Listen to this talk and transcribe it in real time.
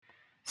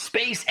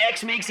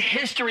SpaceX makes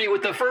history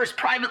with the first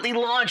privately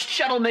launched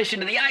shuttle mission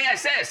to the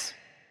ISS.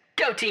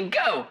 Go team,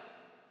 go!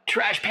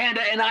 Trash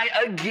Panda and I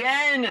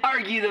again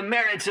argue the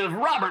merits of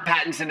Robert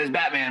Pattinson as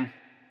Batman.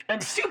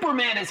 And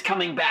Superman is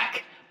coming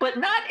back, but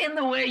not in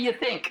the way you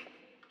think.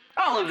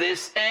 All of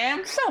this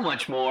and so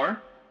much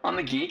more on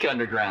the Geek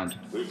Underground.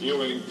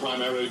 Reviewing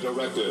primary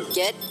directive.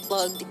 Get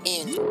plugged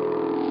in.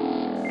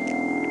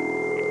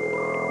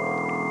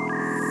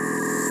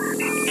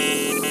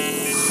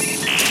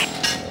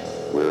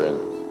 We're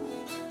in.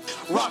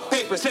 Rock,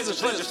 paper, scissors,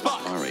 scissors,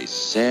 spot. Are a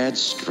sad,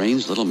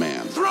 strange little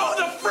man. Throw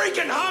the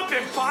freaking hump,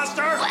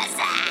 imposter! What's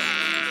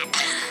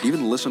that? Do you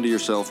even listen to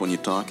yourself when you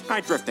talk? I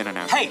drift in and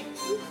out. Hey,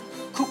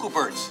 cuckoo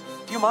birds,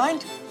 do you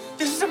mind?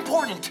 This is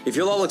important. If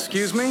you'll all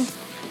excuse me.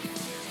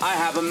 I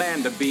have a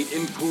man to beat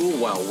in pool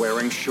while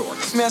wearing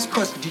shorts. Let me ask a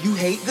question. Do you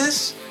hate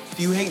this?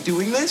 Do you hate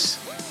doing this?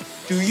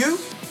 Do you?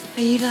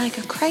 Are you like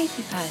a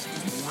crazy person?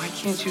 Why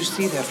can't you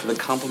see that for the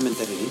compliment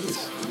that it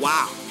is?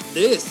 Wow,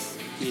 this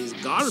is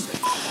garbage.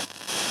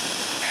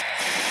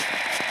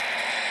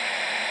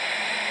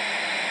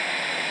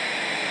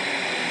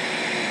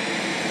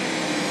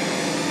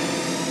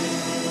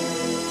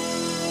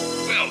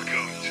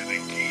 Welcome to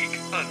the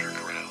Geek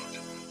Underground.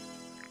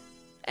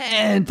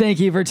 And thank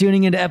you for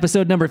tuning into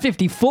episode number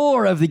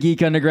 54 of the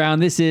Geek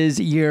Underground. This is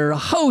your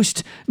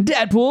host,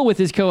 Deadpool, with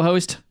his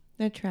co-host,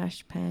 The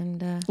Trash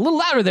Panda. a little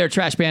louder there,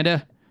 Trash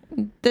Panda.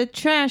 The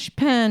Trash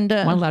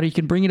Panda. One louder, you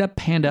can bring it up,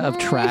 Panda of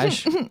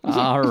Trash.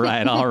 All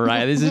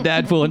right. This is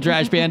Deadpool and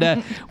Trash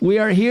Panda. We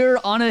are here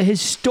on a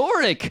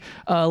historic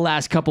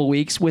last couple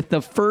weeks with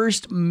the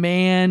first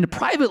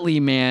privately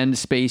manned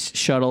space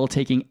shuttle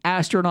taking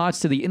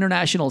astronauts to the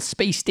International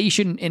Space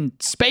Station in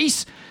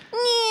space.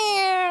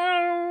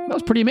 That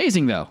was pretty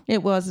amazing, though.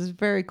 It was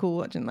very cool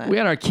watching that. We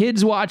had our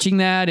kids watching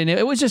that, and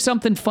it was just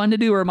something fun to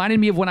do. It reminded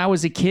me of when I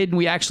was a kid, and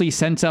we actually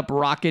sent up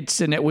rockets,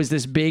 and it was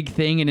this big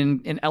thing.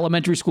 And in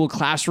elementary school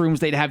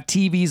classrooms, they'd have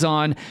TVs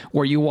on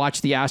where you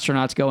watch the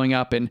astronauts going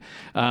up. And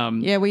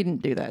yeah, we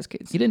didn't do that as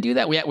kids. You didn't do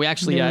that? We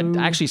actually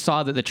actually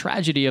saw that the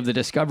tragedy of the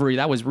discovery,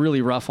 that was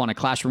really rough on a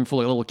classroom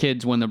full of little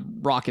kids when the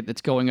rocket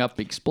that's going up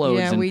explodes.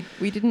 Yeah, we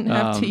didn't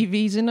have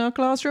TVs in our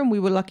classroom. We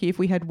were lucky if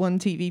we had one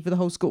TV for the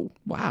whole school.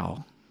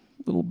 Wow.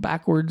 Little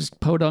backwards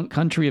podunk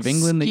country of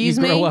England Excuse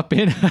that you grow me? up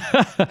in.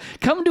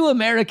 Come to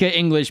America,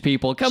 English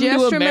people. Come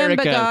Just to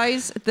America. remember,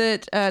 guys,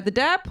 that the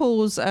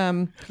Deadpool's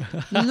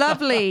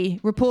lovely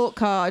report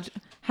card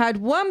had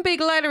one big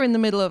letter in the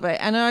middle of it,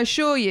 and I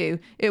assure you,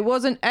 it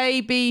wasn't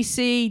A, B,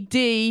 C,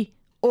 D,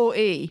 or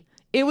E.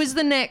 It was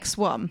the next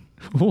one.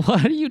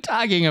 What are you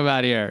talking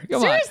about here?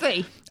 Come on.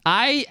 Seriously.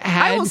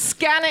 I will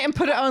scan it and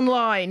put it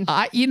online.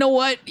 You know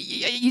what?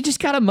 You just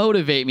got to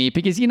motivate me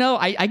because,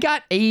 I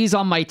got A's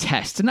on my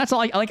test, and that's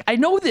all. I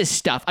know this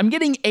stuff. I'm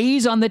getting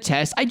A's on the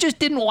test. I just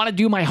didn't want to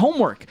do my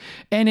homework.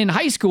 And in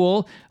high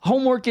school,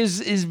 homework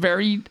is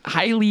very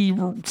highly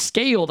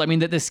scaled. I mean,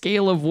 the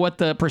scale of what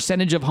the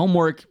percentage of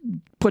homework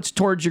puts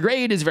towards your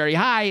grade is very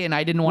high, and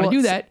I didn't want to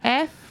do that.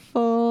 F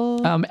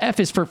for?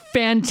 F is for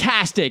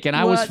fantastic, and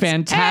I was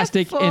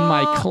fantastic in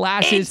my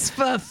classes. It's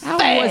for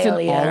I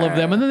wasn't all of failure.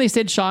 them, and then they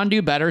said, "Sean,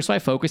 do better," so I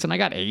focused and I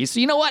got A's.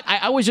 So you know what?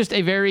 I was just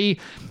a very,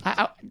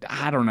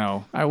 I don't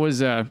know. I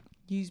was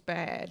Use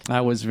bad. I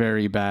was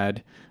very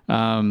bad.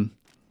 I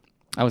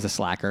was a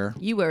slacker.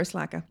 You were a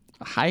slacker.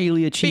 A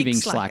highly achieving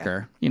Big slacker.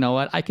 slacker. You know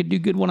what? I could do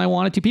good when I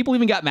wanted to. People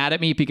even got mad at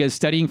me because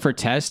studying for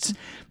tests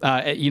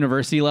at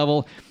university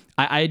level,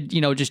 I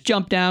just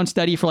jump down,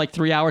 study for like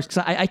 3 hours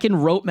because I can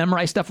rote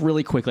memorize stuff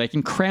really quickly. I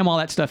can cram all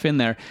that stuff in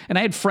there. And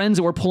I had friends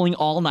that were pulling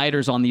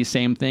all-nighters on these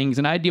same things.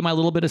 And I'd do my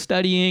little bit of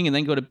studying and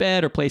then go to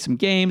bed or play some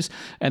games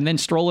and then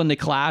stroll into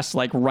class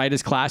like right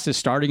as class is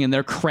starting, and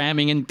they're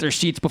cramming in their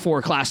sheets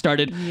before class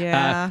started.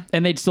 Yeah.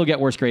 And they'd still get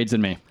worse grades than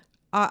me.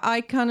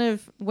 I kind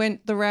of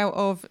went the route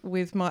of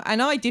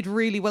and I did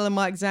really well in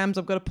my exams.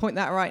 I've got to point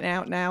that right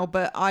out now,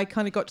 but I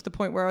kind of got to the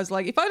point where I was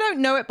like, if I don't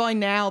know it by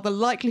now, the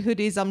likelihood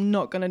is I'm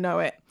not going to know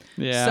it.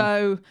 Yeah.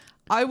 So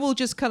I will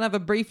just kind of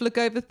have a brief look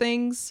over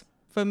things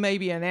for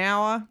maybe an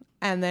hour,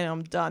 and then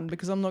I'm done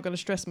because I'm not going to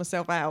stress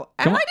myself out.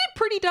 And I did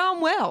pretty darn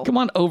well. Come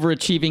on,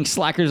 overachieving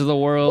slackers of the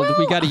world. Well,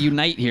 we got to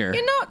unite here.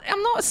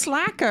 I'm not a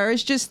slacker.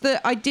 It's just that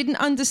I didn't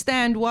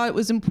understand why it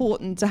was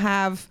important to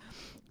have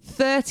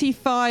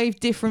 35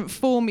 different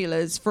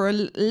formulas for a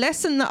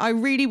lesson that I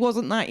really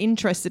wasn't that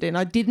interested in.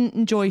 I didn't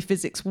enjoy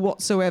physics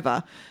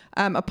whatsoever.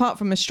 Apart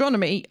from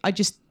astronomy, I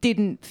just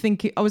didn't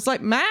think it. I was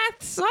like,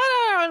 maths?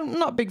 I'm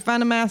not a big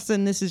fan of maths,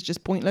 and this is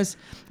just pointless.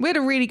 We had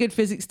a really good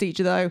physics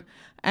teacher, though.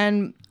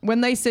 And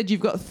when they said you've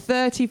got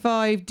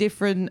 35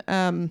 different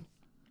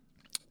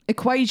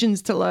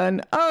equations to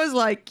learn, I was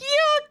like,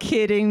 you're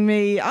kidding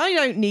me. I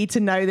don't need to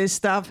know this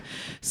stuff.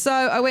 So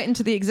I went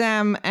into the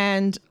exam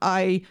and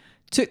I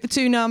took the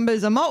two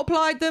numbers, I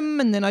multiplied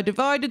them, and then I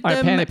divided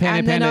them,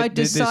 and then I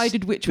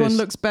decided which one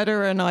looks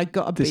better, and I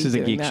got a B. This is a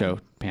geek that. show,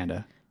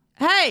 Panda.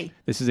 Hey!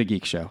 This is a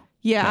geek show.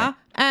 Yeah.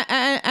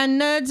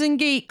 And nerds and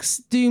geeks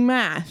do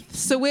math.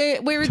 So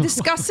we're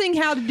discussing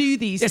how to do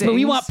these Yes, things. but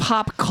we want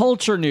pop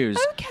culture news.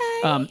 Okay.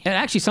 And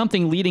actually,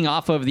 something leading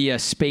off of the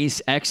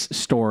SpaceX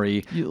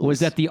story was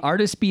that the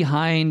artist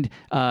behind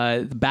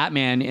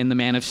Batman in the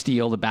Man of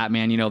Steel, the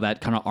Batman,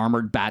 that kind of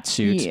armored bat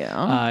suit,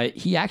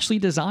 he actually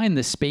designed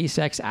the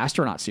SpaceX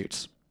astronaut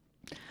suits.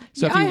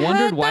 So if you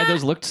wondered why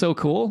those looked so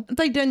cool,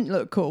 they didn't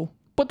look cool.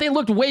 But they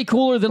looked way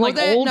cooler than old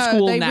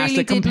school they NASA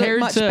really compared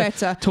much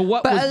better. to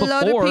what but was before.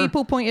 But a lot of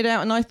people pointed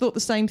out, and I thought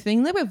the same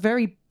thing, they were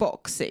very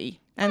boxy.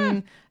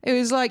 And it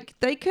was like,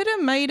 they could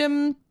have made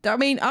them, I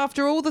mean,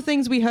 after all the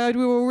things we heard,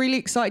 we were really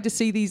excited to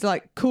see these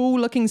like cool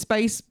looking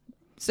space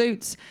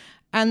suits.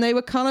 And they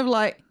were kind of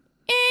like,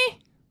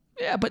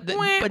 Yeah, but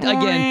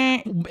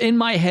again, in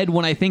my head,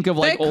 when I think of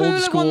like they're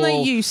old school, when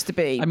they used to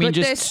be. I mean, but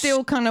just they're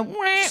still kind of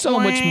so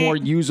much more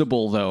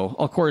usable, though.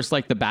 Of course,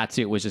 like the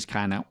Batsuit was just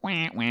kind of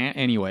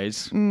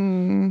anyways.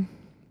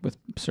 With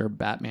Sir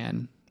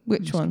Batman.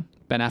 Which one?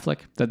 Ben Affleck,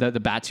 the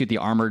Batsuit, the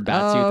armored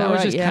Batsuit. That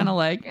was just kind of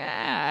like,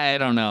 I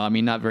don't know. I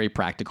mean, not very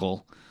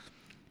practical.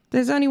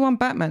 There's only one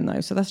Batman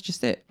though, so that's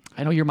just it.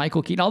 I know you're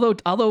Michael Keaton.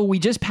 Although we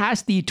just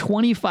passed the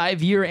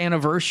 25-year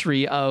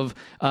anniversary of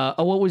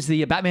what was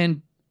the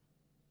Batman?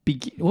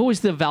 What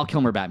was the Val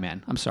Kilmer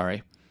Batman? I'm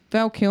sorry.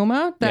 Val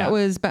Kilmer? That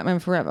was Batman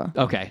Forever.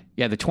 Okay.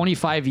 Yeah, the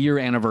 25-year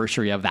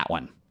anniversary of that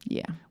one.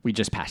 Yeah. We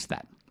just passed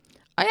that.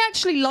 I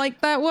actually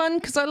liked that one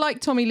because I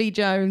liked Tommy Lee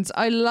Jones.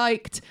 I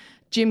liked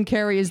Jim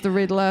Carrey as the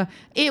Riddler.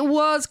 It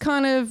was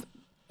kind of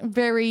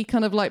very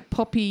kind of like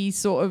poppy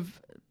sort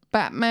of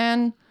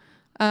Batman.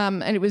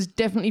 And it was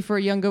definitely for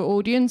a younger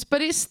audience,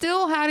 but it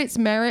still had its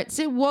merits.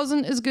 It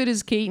wasn't as good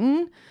as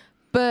Keaton,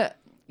 but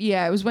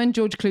yeah, it was when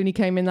George Clooney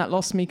came in that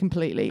lost me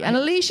completely. And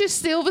Alicia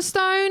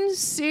Silverstone,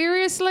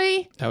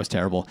 seriously? That was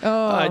terrible.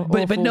 Oh,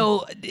 but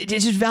no,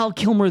 it's just Val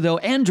Kilmer, though,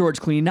 and George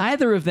Clooney.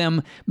 Neither of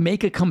them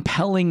make a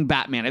compelling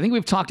Batman. I think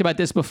we've talked about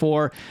this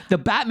before. The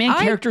Batman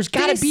character's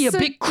got to be a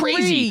bit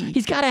crazy.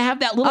 He's got to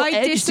have that little edge to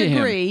him. I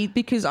disagree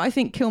because I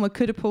think Kilmer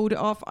could have pulled it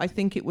off. I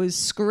think it was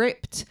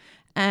script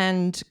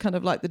and kind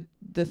of like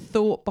the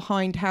thought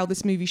behind how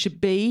this movie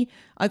should be.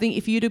 I think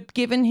if you'd have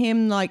given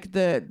him like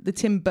the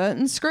Tim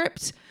Burton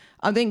script,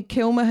 I think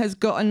Kilmer has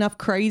got enough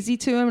crazy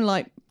to him,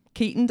 like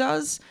Keaton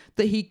does,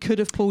 that he could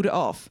have pulled it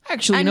off.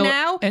 Actually, and no,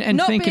 now, and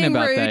not thinking being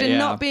about rude that, and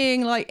not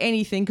being like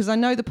anything, because I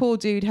know the poor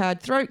dude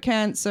had throat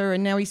cancer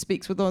and now he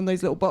speaks with one of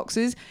those little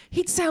boxes.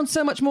 He'd sound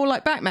so much more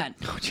like Batman.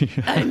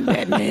 I'm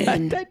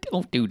Batman.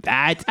 Don't do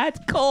that.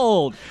 That's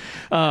cold.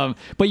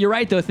 But you're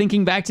right, though.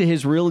 Thinking back to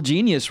his real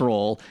genius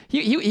role,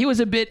 he was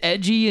a bit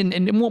edgy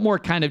and more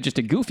kind of just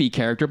a goofy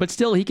character, but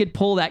still he could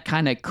pull that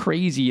kind of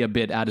crazy a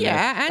bit out of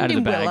and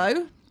in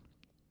Willow.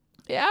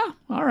 Yeah,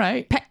 all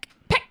right. Peck.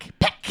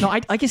 No,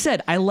 like I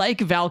said, I like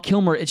Val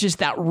Kilmer. It's just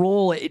that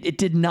role, it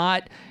did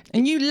not...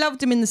 And you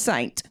loved him in The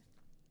Saint.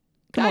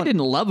 I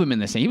didn't love him in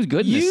The Saint. He was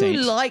good in The Saint.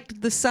 You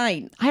liked The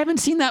Saint. I haven't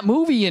seen that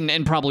movie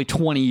in probably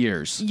 20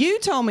 years. You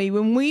told me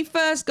when we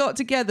first got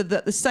together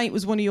that The Saint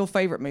was one of your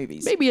favorite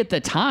movies. Maybe at the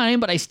time,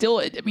 but I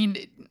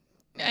mean...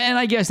 And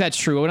I guess that's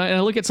true. When I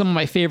look at some of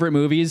my favorite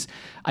movies,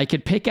 I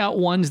could pick out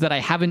ones that I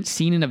haven't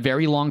seen in a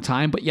very long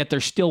time, but yet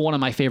they're still one of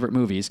my favorite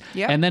movies.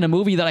 Yep. And then a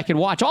movie that I could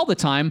watch all the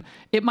time,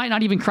 it might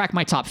not even crack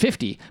my top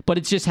 50, but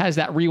it just has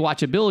that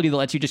rewatchability that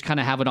lets you just kind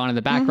of have it on in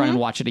the background and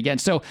watch it again.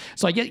 So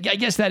I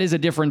guess that is a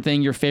different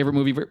thing, your favorite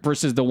movie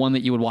versus the one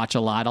that you would watch a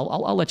lot.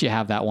 I'll let you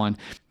have that one.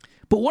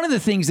 But one of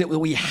the things that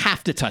we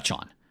have to touch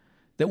on,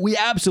 that we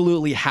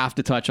absolutely have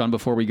to touch on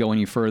before we go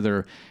any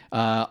further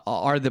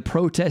are the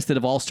protests that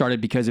have all started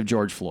because of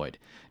George Floyd.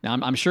 Now,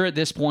 I'm sure at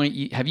this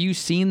point, have you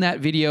seen that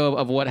video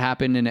of what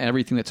happened and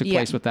everything that took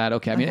place with that?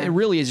 Okay, I mean, it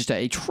really is just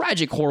a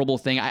tragic, horrible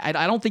thing.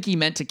 I don't think he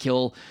meant to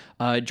kill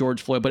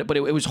George Floyd, but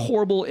it was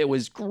horrible. It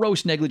was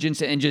gross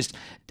negligence and just,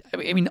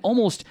 I mean,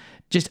 almost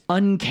just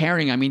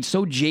uncaring. I mean,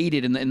 so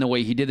jaded in the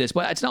way he did this.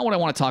 But it's not what I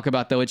want to talk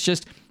about, though. It's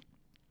just...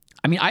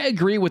 I mean, I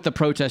agree with the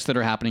protests that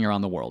are happening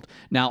around the world.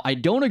 Now, I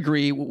don't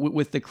agree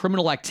with the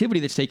criminal activity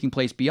that's taking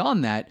place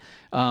beyond that,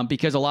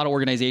 because a lot of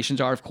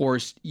organizations are, of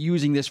course,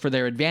 using this for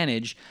their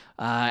advantage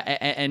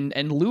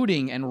and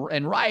looting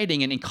and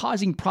rioting and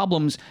causing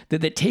problems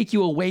that take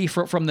you away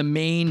from the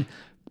main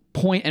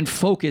point and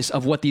focus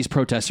of what these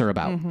protests are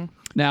about.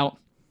 Now,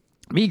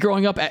 me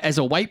growing up as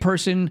a white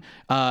person,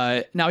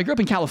 now I grew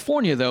up in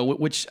California, though,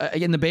 which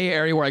in the Bay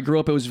Area where I grew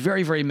up, it was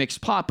very, very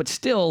mixed pot, but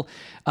still...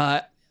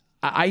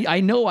 I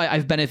know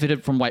I've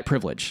benefited from white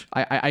privilege.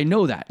 I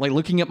know that. Like,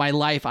 looking at my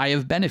life, I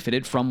have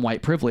benefited from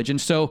white privilege.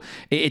 And so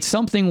it's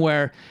something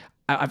where,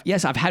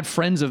 I've had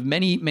friends of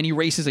many, many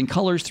races and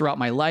colors throughout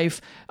my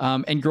life.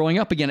 And growing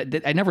up, again,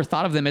 I never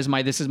thought of them as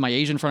this is my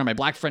Asian friend or my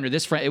black friend or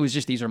this friend. It was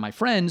just, these are my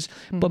friends.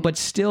 But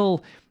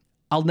still,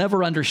 I'll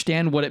never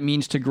understand what it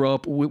means to grow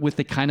up with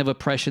the kind of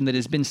oppression that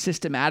has been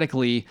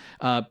systematically,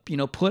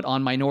 put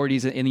on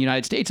minorities in the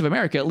United States of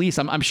America. At least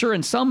I'm sure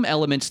in some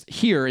elements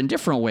here in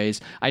different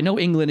ways. I know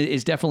England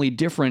is definitely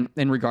different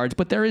in regards,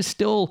 but there is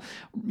still,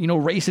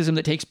 racism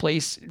that takes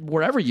place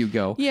wherever you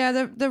go. Yeah,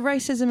 the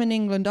racism in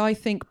England, I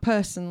think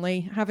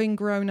personally, having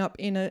grown up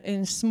in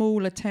a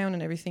smaller town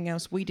and everything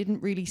else, we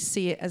didn't really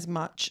see it as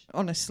much,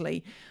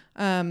 honestly.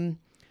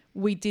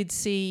 We did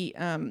see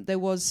there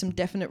was some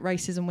definite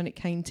racism when it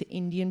came to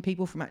Indian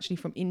people from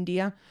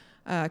India,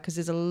 because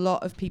there's a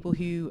lot of people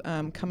who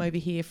come over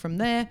here from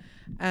there,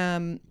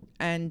 and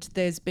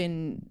there's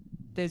been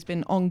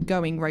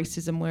ongoing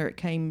racism where it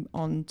came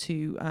on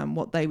to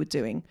what they were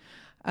doing.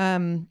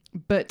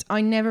 But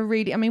I never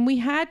really,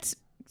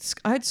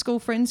 I had school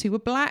friends who were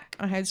black.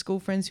 I had school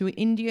friends who were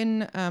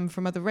Indian,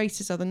 from other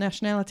races, other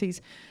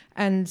nationalities,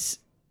 and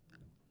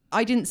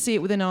I didn't see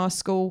it within our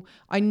school.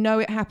 I know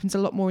it happens a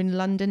lot more in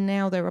London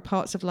now. There are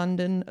parts of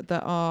London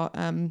that are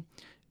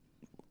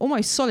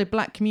almost solid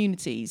black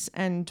communities,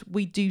 and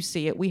we do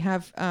see it. We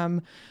have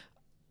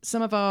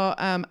some of our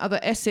other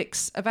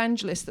Essex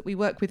evangelists that we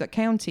work with at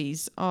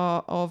counties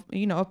are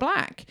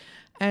black,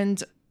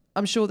 and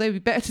I'm sure they'd be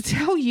better to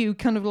tell you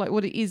kind of like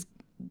what it is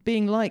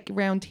being like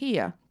around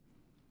here.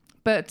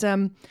 But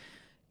the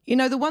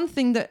one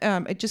thing that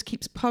it just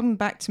keeps coming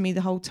back to me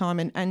the whole time,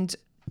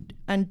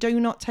 and do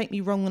not take me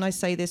wrong when I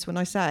say this, when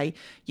I say,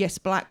 yes,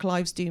 black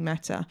lives do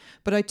matter,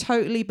 but I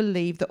totally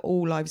believe that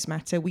all lives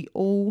matter. We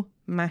all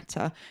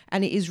matter.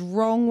 And it is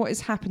wrong what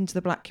has happened to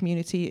the black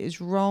community. It is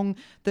wrong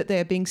that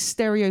they're being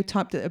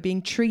stereotyped, that are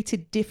being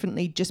treated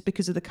differently just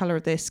because of the colour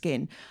of their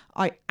skin.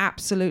 I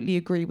absolutely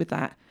agree with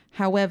that.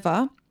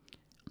 However,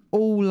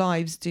 all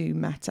lives do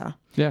matter.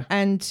 Yeah.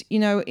 And,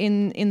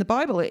 in the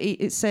Bible,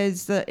 it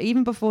says that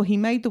even before he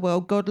made the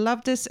world, God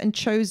loved us and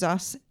chose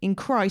us in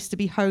Christ to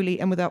be holy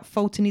and without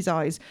fault in his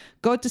eyes.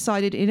 God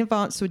decided in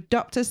advance to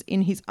adopt us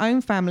in his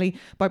own family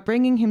by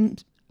bringing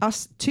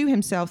us to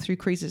himself through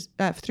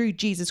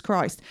Jesus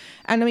Christ.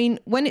 And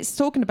when it's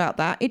talking about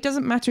that, it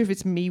doesn't matter if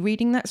it's me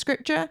reading that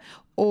scripture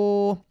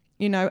or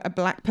a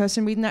black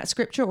person reading that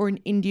scripture or an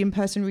Indian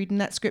person reading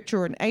that scripture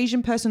or an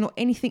Asian person or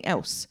anything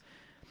else.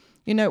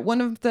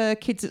 One of the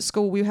kids at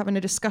school, we were having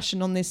a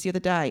discussion on this the other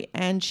day,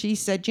 and she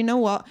said, you know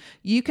what?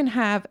 You can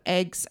have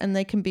eggs, and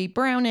they can be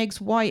brown eggs,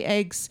 white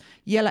eggs,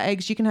 yellow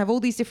eggs. You can have all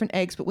these different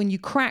eggs, but when you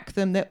crack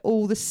them, they're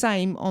all the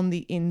same on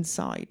the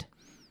inside.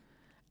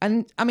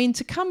 And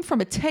to come from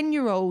a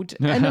 10-year-old,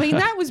 and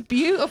that was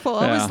beautiful.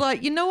 I was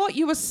like, you know what?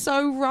 You were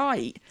so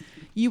right.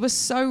 You were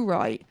so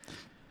right.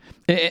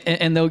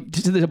 And though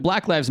to the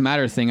Black Lives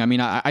Matter thing,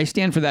 I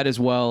stand for that as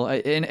well.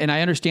 And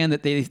I understand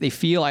that they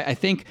feel, I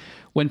think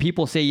when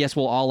people say, yes,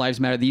 well, all lives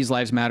matter, these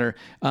lives matter,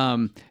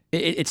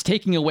 it's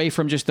taking away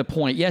from just the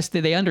point. Yes,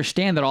 they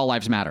understand that all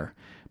lives matter.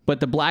 But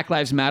the Black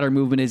Lives Matter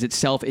movement is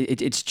itself,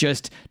 it's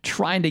just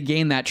trying to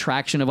gain that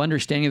traction of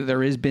understanding that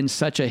there has been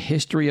such a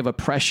history of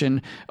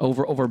oppression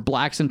over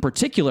blacks in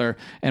particular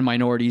and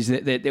minorities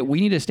that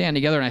we need to stand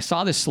together. And I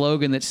saw this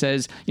slogan that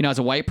says, as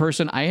a white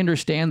person, I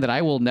understand that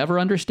I will never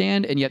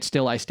understand, and yet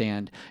still I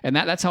stand. And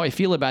that's how I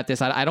feel about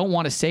this. I don't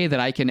want to say that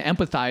I can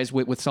empathize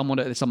with someone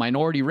that's a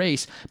minority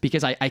race,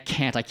 because I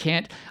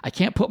can't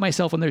put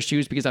myself in their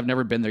shoes because I've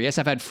never been there. Yes,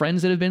 I've had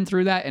friends that have been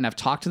through that, and I've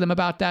talked to them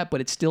about that, but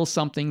it's still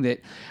something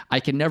that I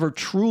can never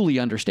truly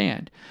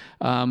understand.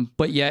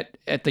 But yet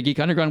at the Geek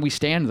Underground, we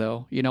stand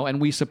though,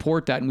 and we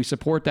support that, and we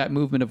support that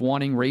movement of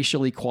wanting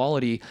racial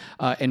equality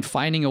and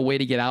finding a way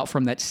to get out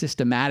from that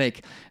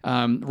systematic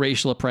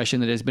racial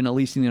oppression that has been, at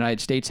least in the United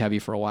States, heavy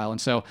for a while.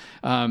 And so,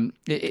 and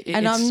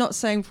I'm not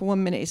saying for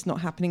 1 minute it's not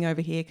happening over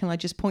here. Can I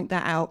just point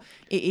that out?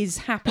 It is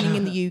happening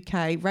in the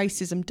UK.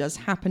 Racism does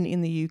happen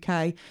in the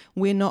UK.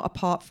 We're not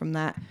apart from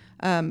that.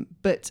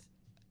 But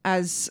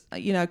as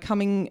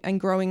coming and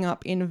growing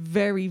up in a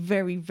very,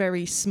 very,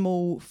 very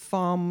small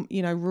farm,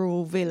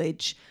 rural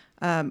village,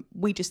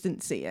 we just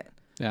didn't see it.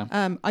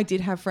 Yeah. I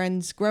did have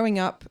friends growing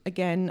up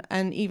again,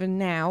 and even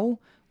now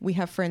we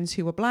have friends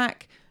who are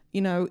black.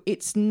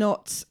 It's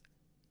not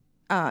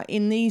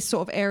in these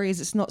sort of areas.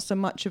 It's not so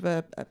much of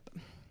a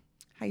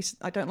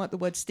I don't like the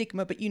word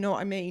stigma, but you know what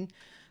I mean.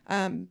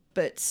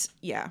 But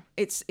yeah,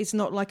 it's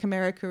not like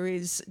America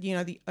is,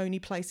 the only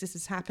place this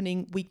is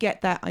happening. We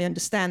get that. I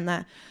understand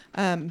that.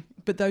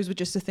 But those were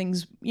just the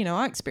things,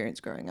 I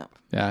experienced growing up.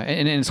 Yeah.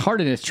 And it's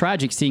hard and it's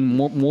tragic seeing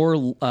more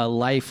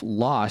life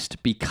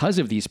lost because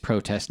of these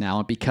protests now,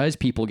 and because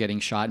people getting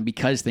shot and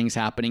because things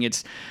happening.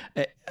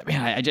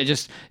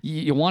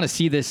 You want to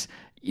see this,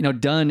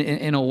 done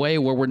in a way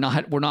where we're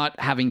not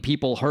having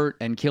people hurt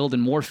and killed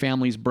and more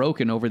families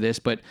broken over this.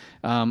 But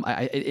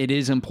it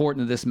is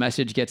important that this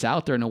message gets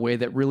out there in a way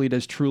that really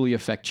does truly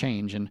affect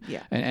change,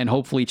 and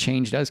hopefully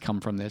change does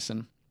come from this.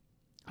 And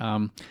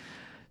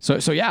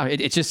So yeah,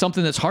 it's just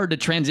something that's hard to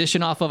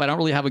transition off of. I don't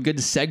really have a good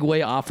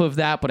segue off of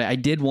that, but I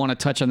did want to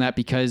touch on that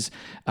because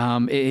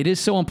it is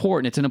so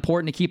important. It's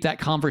important to keep that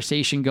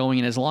conversation going.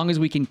 And as long as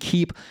we can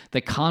keep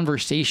the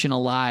conversation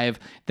alive,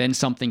 then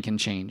something can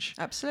change.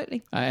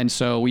 Absolutely. And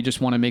so we just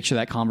want to make sure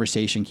that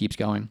conversation keeps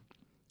going.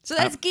 So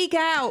let's geek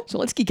out. So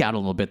let's geek out a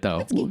little bit, though.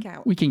 Let's geek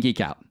out. We can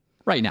geek out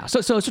right now.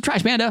 So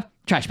Trash Panda.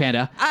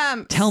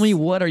 Tell me,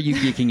 what are you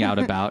geeking out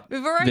about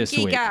Before I this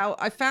geek week? out,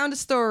 I found a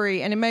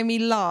story and it made me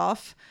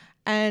laugh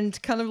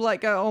and kind of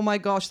like go, oh my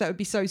gosh, that would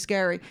be so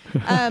scary.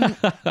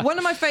 One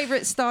of my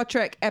favorite Star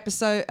Trek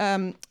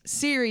episode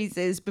series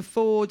is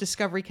before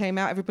Discovery came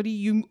out. Everybody,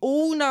 you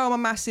all know I'm a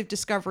massive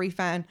Discovery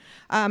fan.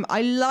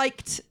 I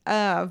liked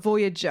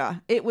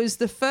Voyager. It was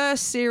the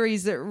first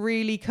series that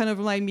really kind of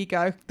made me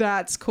go,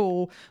 that's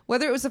cool.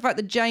 Whether it was the fact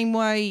that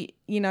Janeway,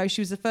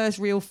 she was the first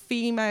real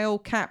female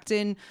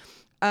captain.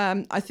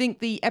 I think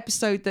the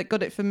episode that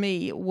got it for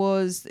me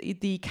was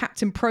the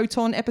Captain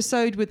Proton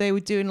episode where they were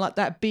doing like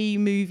that B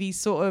movie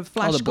sort of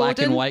Flash the black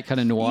Gordon. and white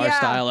kind of noir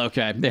style.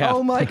 Okay. Yeah.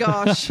 Oh my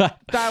gosh.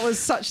 That was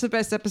such the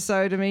best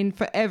episode. I mean,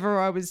 forever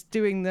I was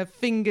doing the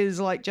fingers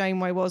like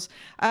Janeway was.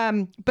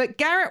 But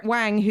Garrett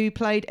Wang, who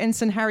played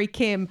Ensign Harry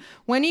Kim,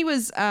 when he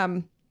was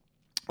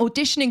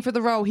auditioning for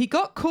the role, he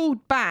got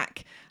called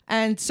back.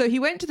 And so he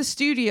went to the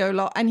studio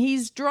lot and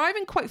he's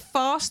driving quite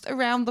fast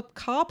around the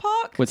car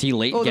park. Was he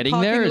late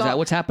getting there? Is that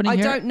what's happening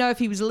here? I don't know if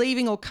he was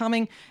leaving or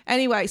coming.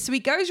 Anyway, so he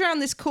goes around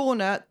this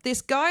corner.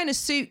 This guy in a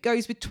suit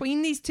goes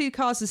between these two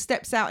cars and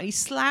steps out and he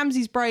slams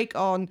his brake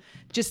on,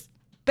 just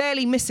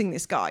barely missing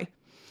this guy.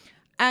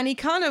 And he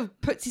kind of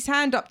puts his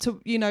hand up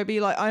to, be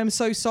like, I am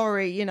so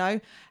sorry,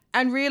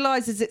 and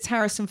realizes it's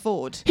Harrison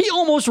Ford. He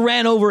almost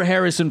ran over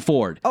Harrison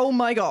Ford. Oh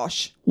my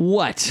gosh.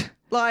 What?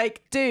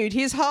 Like, dude,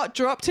 his heart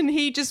dropped and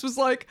he just was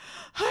like,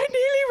 I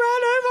nearly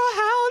ran over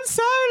Han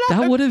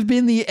Solo. That would have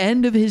been the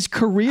end of his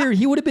career.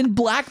 He would have been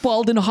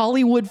blackballed in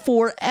Hollywood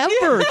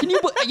forever. Can you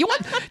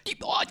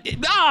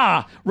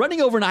running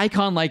over an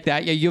icon like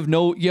that? Yeah, you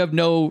have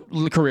no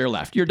career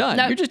left. You're done.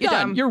 No, You're just you're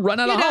done. done. You're run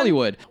out of You're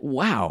Hollywood.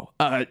 Wow.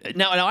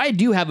 Now I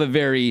do have a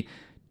very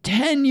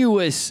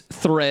tenuous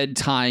thread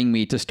tying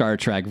me to Star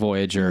Trek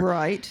Voyager.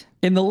 Right.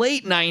 In the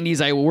late 90s,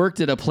 I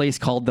worked at a place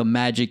called the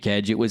Magic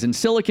Edge. It was in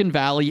Silicon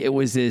Valley. It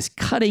was this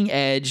cutting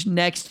edge,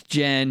 next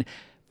gen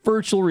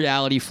virtual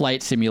reality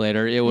flight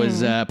simulator. It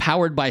was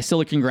powered by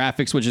Silicon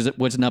Graphics, which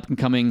was an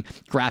up-and-coming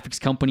graphics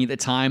company at the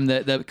time.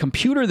 The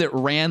computer that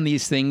ran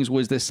these things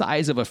was the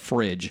size of a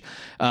fridge.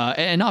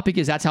 And not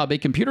because that's how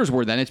big computers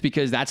were then. It's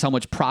because that's how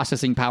much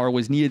processing power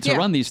was needed to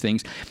run these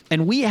things.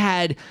 And we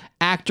had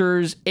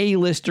actors,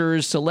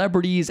 A-listers,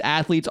 celebrities,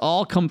 athletes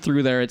all come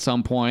through there at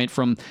some point,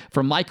 from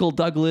Michael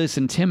Douglas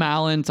and Tim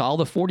Allen to all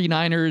the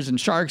 49ers and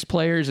Sharks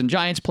players and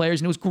Giants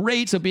players. And it was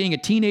great. So being a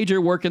teenager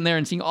working there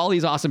and seeing all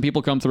these awesome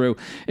people come through,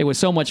 it was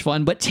so much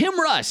fun. But Tim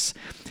Russ,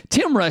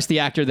 the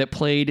actor that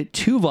played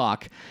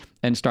Tuvok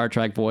in Star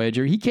Trek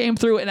Voyager, he came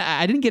through, and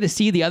I didn't get to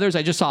see the others.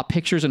 I just saw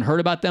pictures and heard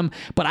about them,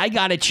 but I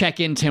got to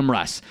check in Tim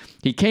Russ.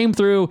 He came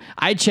through.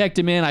 I checked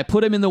him in. I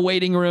put him in the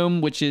waiting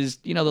room, which is,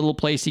 the little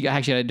place. He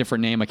actually had a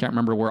different name. I can't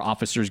remember where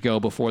officers go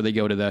before they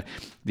go to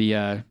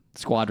the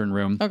squadron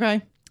room.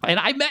 Okay. And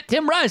I met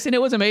Tim Russ, and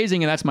it was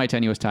amazing, and that's my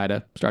tenuous tie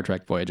to Star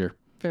Trek Voyager.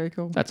 Very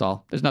cool. That's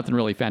all. There's nothing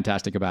really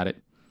fantastic about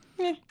it.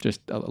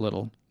 Just a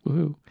little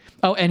woohoo.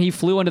 Oh, and he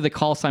flew under the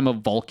call sign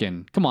of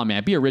Vulcan. Come on,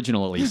 man. Be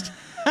original at least.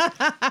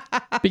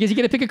 Because you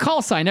get to pick a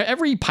call sign.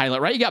 Every pilot,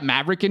 right? You got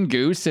Maverick and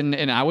Goose,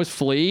 and I was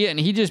Flea, and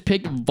he just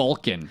picked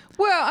Vulcan.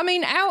 Well, I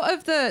mean, out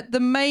of the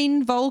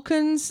main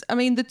Vulcans,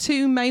 the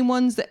two main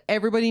ones that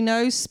everybody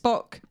knows,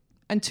 Spock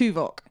and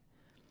Tuvok.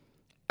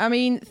 I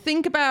mean,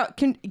 think about,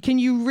 can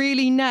you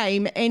really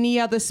name any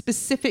other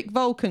specific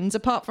Vulcans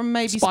apart from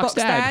maybe Spock's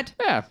dad?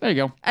 Yeah, there you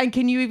go. And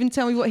can you even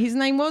tell me what his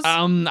name was?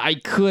 I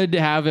could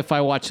have if I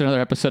watched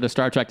another episode of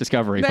Star Trek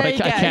Discovery, but I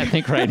can't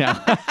think right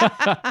now.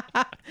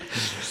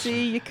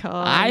 See, you can't.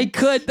 I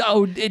could,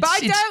 though. But I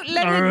don't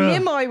let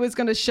Nimoy was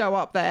going to show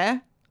up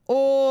there,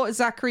 or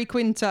Zachary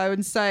Quinto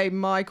and say,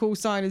 my call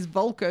sign is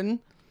Vulcan.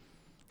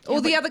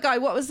 Or the other guy.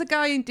 What was the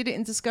guy who did it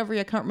in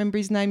Discovery? I can't remember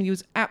his name. He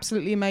was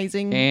absolutely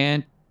amazing.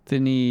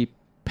 Anthony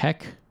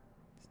Peck?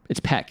 It's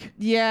Peck.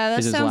 Yeah,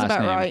 that sounds about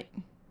right.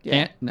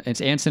 Yeah.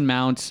 It's Anson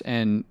Mount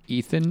and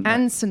Ethan?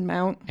 Anson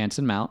Mount.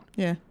 Anson Mount?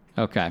 Yeah.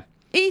 Okay.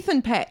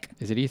 Ethan Peck.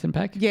 Is it Ethan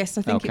Peck? Yes,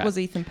 I think it was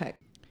Ethan Peck.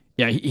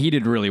 Yeah, he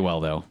did really well,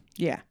 though.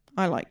 Yeah,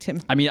 I liked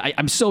him. I mean,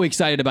 I'm so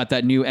excited about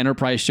that new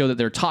Enterprise show that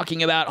they're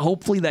talking about.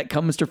 Hopefully that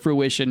comes to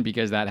fruition,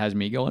 because that has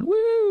me going,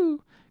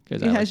 woo!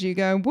 It has you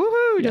going,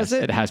 woohoo, does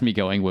it? It has me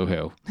going,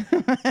 woohoo.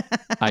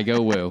 I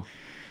go woo.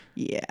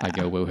 Yeah. I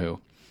go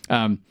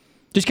woohoo.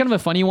 Just kind of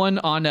a funny one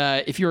on,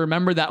 if you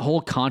remember that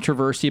whole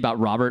controversy about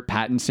Robert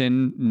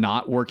Pattinson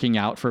not working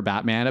out for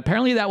Batman.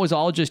 Apparently that was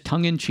all just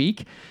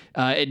tongue-in-cheek.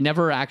 It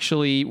never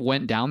actually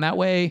went down that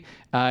way.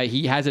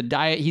 He has a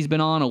diet he's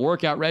been on, a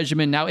workout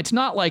regimen. Now, it's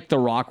not like The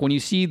Rock. When you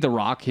see The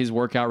Rock, his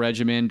workout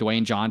regimen,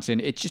 Dwayne Johnson,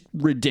 it's just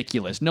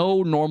ridiculous.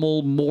 No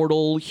normal,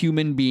 mortal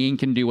human being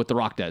can do what The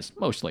Rock does,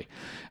 mostly.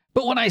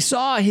 But when I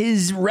saw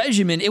his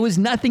regimen, it was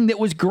nothing that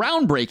was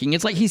groundbreaking.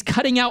 It's like he's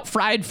cutting out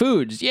fried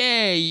foods.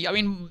 Yay. I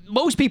mean,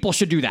 most people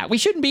should do that. We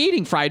shouldn't be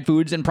eating fried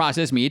foods and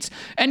processed meats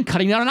and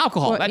cutting down on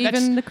alcohol. Or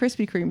even the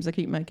Krispy Kremes I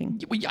keep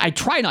making. I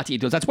try not to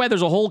eat those. That's why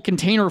there's a whole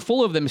container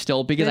full of them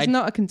still. Because There's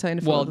not a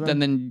container full of them. Well,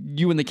 then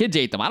you and the kids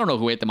ate them. I don't know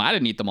who ate them. I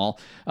didn't eat them all.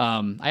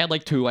 I had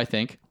like 2, I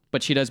think.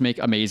 But she does make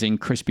amazing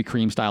Krispy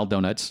Kreme style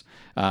donuts,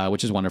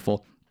 which is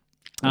wonderful.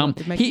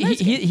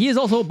 He is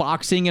also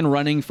boxing and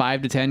running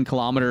 5 to 10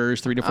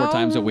 kilometers 3 to 4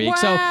 times a week.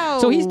 Wow.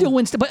 So he's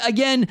doing stuff. But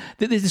again,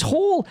 this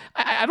whole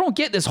I don't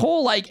get this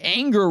whole like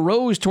anger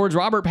rose towards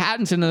Robert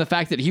Pattinson and the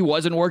fact that he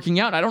wasn't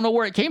working out. I don't know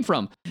where it came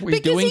from.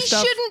 Because he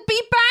shouldn't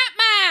be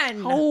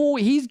Batman. Oh,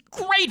 he's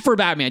great for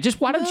Batman. Just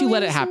why don't you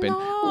let it happen?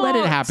 Not. Let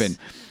it happen.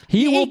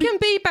 He can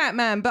be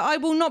Batman, but I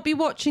will not be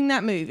watching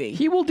that movie.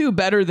 He will do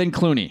better than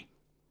Clooney.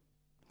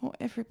 Well,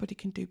 everybody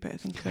can do better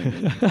than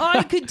Clooney.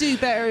 I could do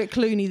better at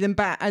Clooney than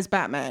as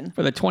Batman.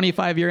 For the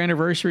 25-year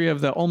anniversary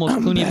of the almost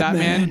Clooney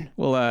Batman,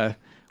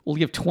 we'll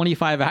give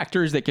 25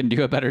 actors that can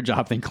do a better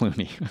job than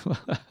Clooney.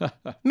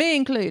 Me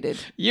included.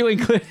 You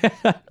included.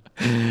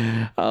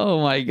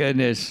 Oh my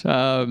goodness.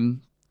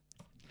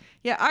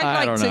 Yeah,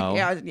 I'd like to. know.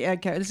 Yeah,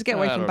 okay. Let's get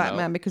away I from don't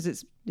Batman know. because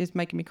it's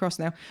making me cross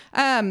now.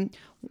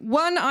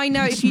 One I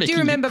know, It's if you do making you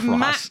remember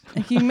cross.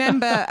 if you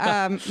remember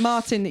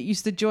Martin that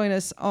used to join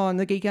us on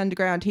the Geek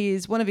Underground,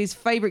 one of his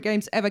favorite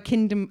games ever,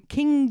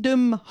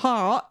 Kingdom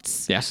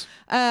Hearts. Yes.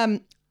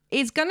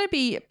 Is going to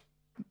be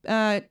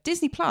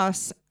Disney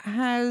Plus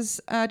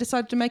has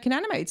decided to make an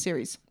animated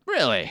series.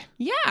 Really?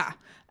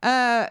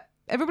 Yeah.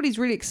 Everybody's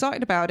really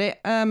excited about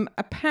it.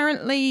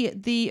 Apparently,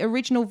 the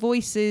original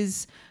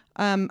voices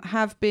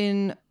have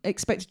been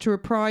expected to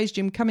reprise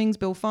Jim Cummings,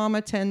 Bill Farmer,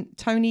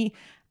 Tony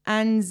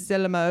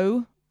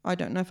Anselmo. I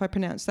don't know if I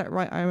pronounced that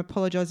right. I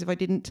apologize if I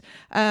didn't.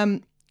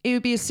 It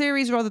would be a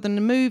series rather than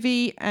a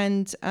movie.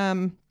 And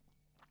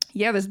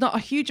there's not a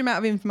huge amount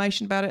of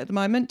information about it at the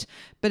moment,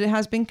 but it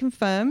has been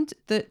confirmed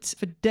that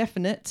for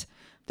definite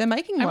they're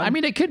making one. I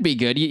mean, it could be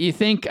good. You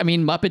think, I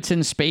mean, Muppets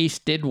in Space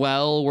did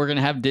well. We're going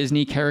to have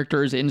Disney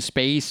characters in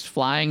space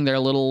flying their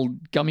little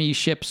gummy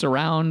ships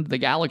around the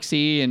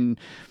galaxy. And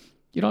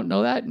you don't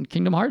know that in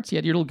Kingdom Hearts? You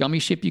had your little gummy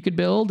ship you could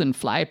build and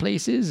fly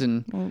places.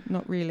 And Well,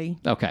 not really.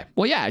 Okay.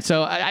 Well, yeah.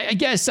 So I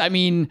guess, I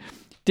mean,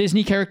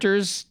 Disney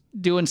characters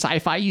doing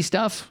sci-fi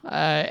stuff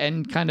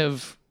and kind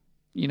of,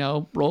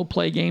 role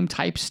play game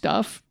type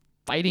stuff,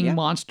 fighting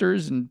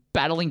monsters and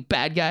battling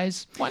bad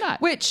guys. Why not?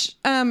 Which,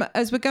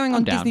 as we're going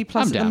on Disney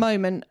Plus at the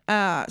moment,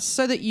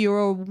 so that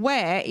you're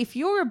aware, if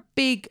you're a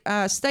big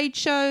stage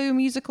show,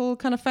 musical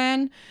kind of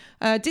fan,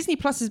 Disney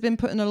Plus has been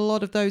putting a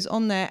lot of those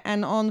on there.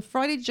 And on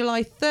Friday,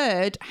 July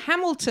 3rd,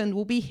 Hamilton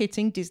will be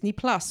hitting Disney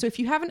Plus. So if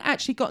you haven't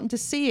actually gotten to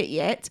see it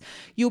yet,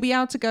 you'll be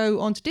able to go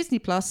onto Disney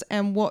Plus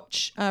and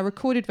watch a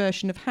recorded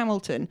version of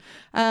Hamilton,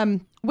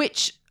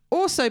 which...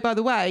 Also, by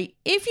the way,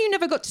 if you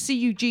never got to see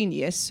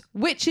Eugenius,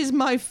 which is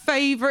my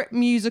favorite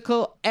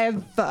musical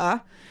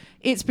ever,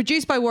 it's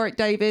produced by Warwick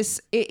Davis.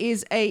 It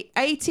is a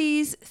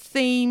 80s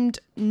themed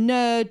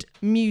nerd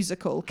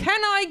musical. Can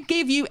I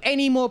give you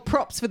any more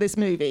props for this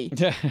movie?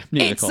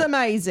 It's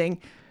amazing.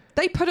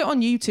 They put it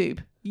on YouTube.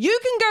 You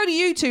can go to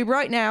YouTube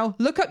right now,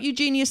 look up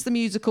Eugenius the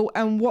Musical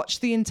and watch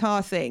the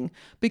entire thing,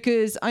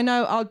 because I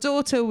know our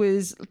daughter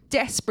was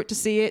desperate to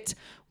see it.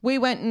 We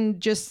went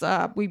and just,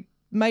 we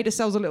made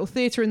ourselves a little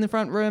theatre in the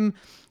front room,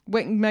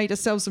 went and made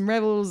ourselves some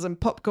revels and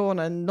popcorn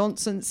and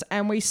nonsense,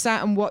 and we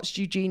sat and watched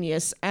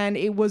Eugenius, and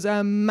it was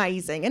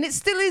amazing, and it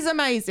still is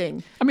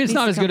amazing. I mean, it's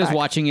not as good as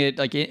watching it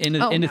like in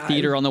a no.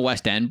 theater on the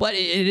West End, but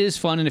it is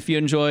fun, and if you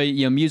enjoy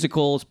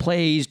musicals,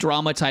 plays,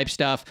 drama type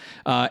stuff,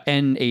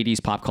 and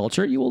 80s pop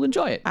culture, you will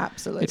enjoy it.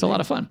 Absolutely. It's a lot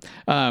of fun.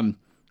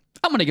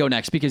 I'm going to go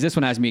next because this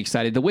one has me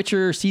excited. The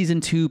Witcher Season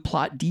 2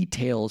 plot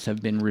details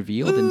have been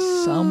revealed in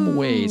some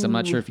ways. I'm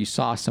not sure if you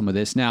saw some of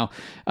this. Now,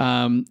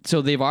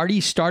 so they've already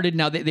started.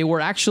 Now, they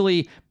were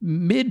actually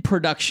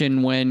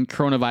mid-production when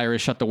coronavirus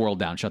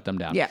shut them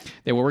down. Yeah.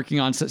 They were working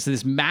on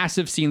this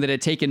massive scene that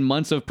had taken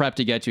months of prep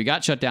to get to. It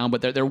got shut down, but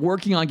they're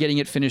working on getting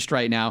it finished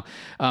right now.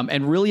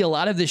 And really, a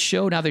lot of this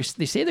show, now they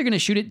say they're going to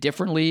shoot it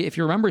differently. If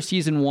you remember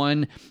Season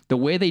 1, the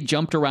way they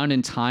jumped around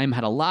in time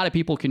had a lot of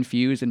people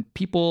confused, and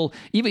people,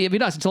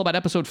 even us, until about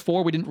episode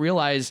 4, we didn't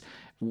realize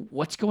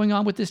what's going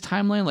on with this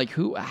timeline. Like,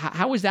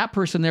 how is that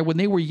person there when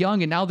they were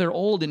young and now they're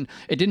old? And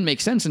it didn't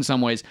make sense in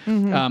some ways.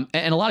 And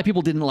a lot of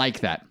people didn't like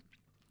that.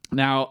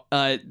 Now,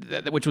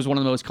 which was one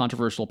of the most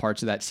controversial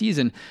parts of that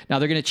season. Now,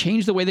 they're going to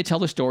change the way they tell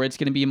the story. It's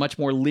going to be a much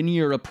more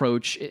linear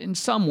approach in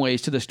some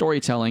ways to the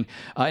storytelling.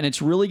 And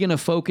it's really going to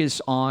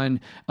focus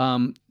on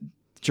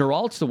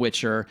Geralt's The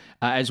Witcher,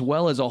 as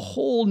well as a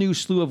whole new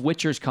slew of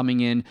Witchers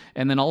coming in,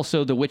 and then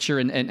also The Witcher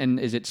and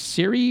is it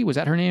Ciri? Was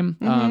that her name?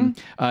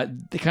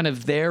 The kind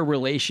of their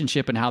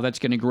relationship and how that's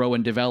going to grow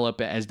and develop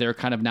as they're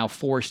kind of now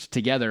forced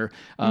together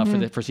for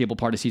the foreseeable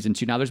part of Season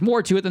 2. Now, there's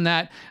more to it than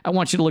that. I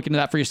want you to look into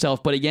that for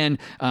yourself. But again,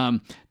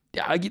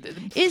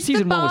 Is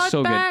Season the 1 was Bard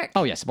so back? good.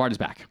 Oh, yes, Bard is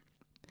back.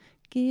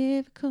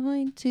 Give a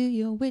coin to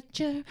your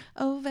witcher,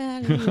 oh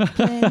valley of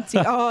plenty.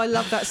 Oh, I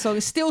love that song.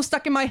 It's still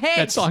stuck in my head.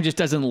 That song just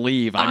doesn't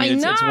leave. I mean,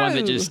 it's one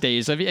that just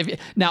stays.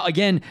 Now,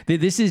 again,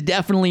 this is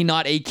definitely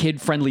not a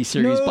kid-friendly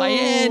series by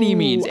any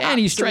means.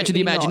 Any stretch of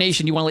the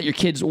imagination, you want to let your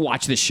kids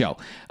watch this show.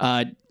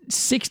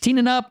 16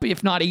 and up,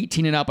 if not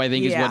 18 and up, I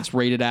think is what it's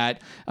rated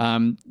at.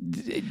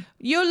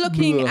 You're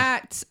looking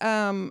at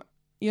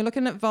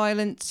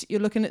violence, you're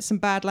looking at some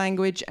bad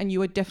language, and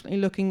you are definitely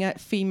looking at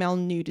female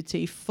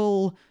nudity,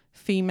 full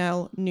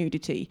female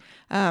nudity.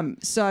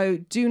 So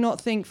do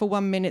not think for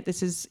 1 minute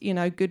this is,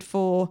 good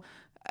for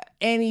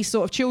any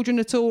sort of children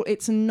at all.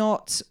 It's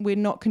not. We're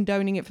not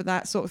condoning it for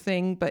that sort of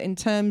thing. But in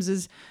terms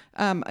of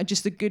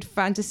just a good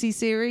fantasy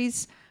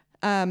series,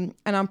 and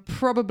I'm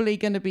probably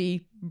going to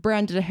be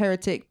branded a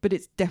heretic, but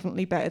it's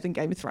definitely better than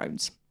Game of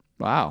Thrones.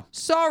 Wow.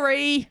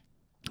 Sorry.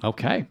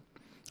 Okay.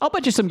 I'll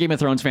bet you some Game of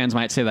Thrones fans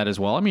might say that as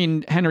well. I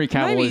mean, Henry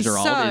Cavill is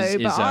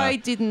I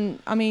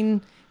didn't. I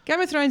mean, Game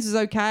of Thrones is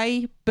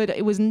okay, but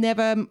it was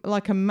never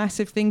like a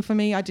massive thing for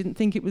me. I didn't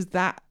think it was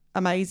that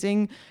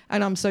amazing,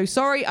 and I'm so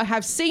sorry. I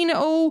have seen it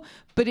all,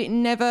 but it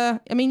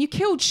never. I mean, you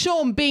killed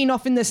Sean Bean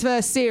off in this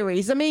first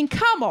series. I mean,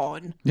 come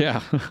on.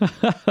 Yeah.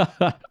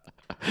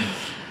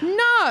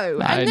 No.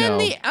 And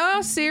then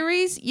our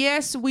series,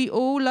 yes, we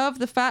all love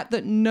the fact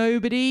that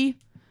nobody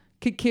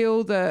could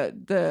kill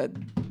the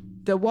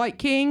White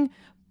King,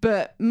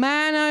 but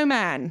man, oh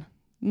man,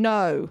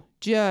 no.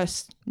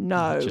 Just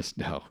no. Just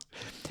no.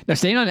 Now,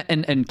 staying on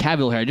and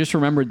Cavill here, I just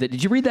remembered that.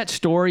 Did you read that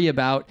story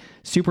about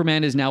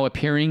Superman is now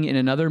appearing in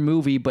another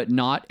movie, but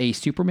not a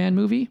Superman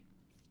movie?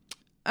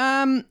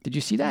 Did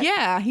you see that?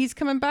 Yeah, he's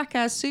coming back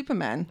as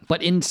Superman,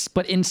 but in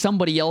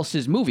somebody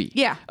else's movie.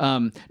 Yeah.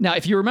 Now,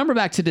 if you remember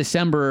back to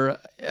December,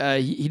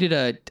 he did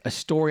a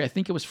story. I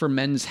think it was for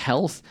Men's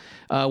Health,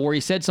 where he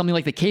said something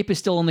like, "The cape is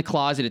still in the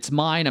closet. It's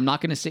mine. I'm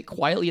not going to sit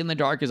quietly in the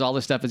dark as all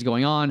this stuff is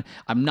going on.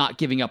 I'm not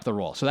giving up the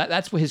role." So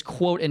that's what his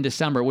quote in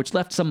December, which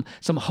left some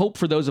hope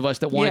for those of us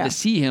that wanted to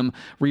see him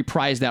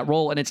reprise that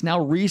role. And it's now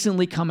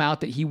recently come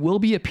out that he will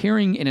be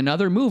appearing in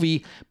another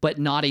movie, but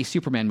not a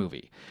Superman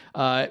movie.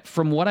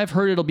 From what I've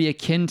heard, it'll be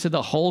akin to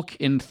the Hulk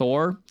in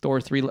Thor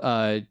 3,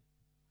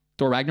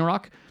 Thor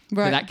Ragnarok.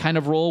 Right. That kind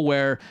of role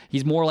where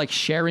he's more like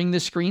sharing the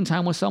screen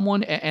time with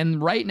someone.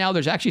 And right now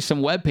there's actually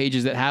some web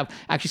pages that have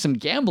actually some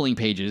gambling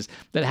pages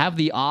that have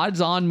the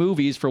odds on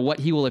movies for what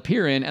he will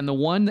appear in. And the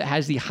one that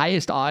has the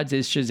highest odds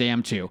is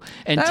Shazam 2.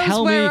 And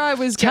tell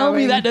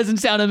me that doesn't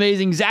sound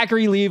amazing.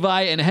 Zachary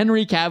Levi and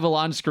Henry Cavill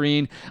on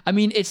screen. I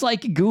mean, it's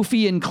like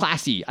goofy and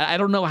classy. I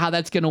don't know how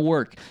that's going to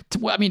work.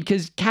 I mean,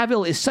 because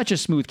Cavill is such a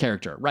smooth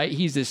character, right?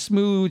 He's this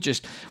smooth,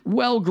 just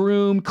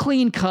well-groomed,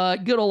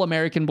 clean-cut, good old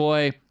American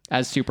boy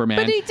as Superman.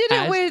 But he did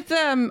it with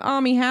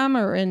Armie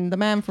Hammer and The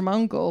Man from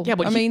U.N.C.L.E. Yeah,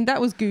 but I mean, that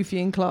was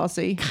goofy and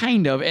classy.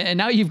 Kind of. And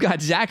now you've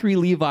got Zachary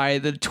Levi,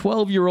 the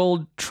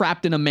 12-year-old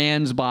trapped in a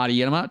man's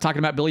body. And I'm not talking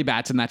about Billy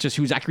Batson. That's just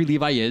who Zachary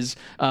Levi is.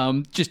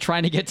 Just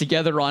trying to get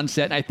together on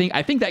set. And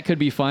I think that could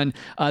be fun.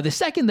 The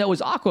second, though,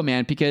 is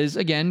Aquaman, because,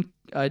 again,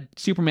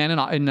 Superman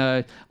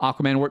and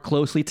Aquaman work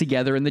closely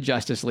together in the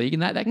Justice League,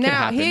 and that could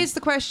happen. Now, here's the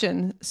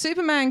question.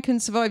 Superman can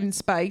survive in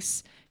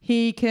space.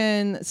 He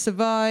can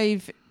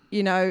survive...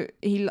 the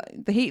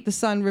heat of the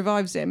sun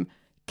revives him.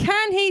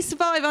 Can he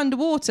survive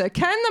underwater?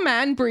 Can the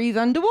man breathe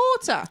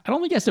underwater? I don't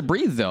think he has to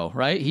breathe, though,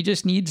 right? He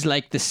just needs,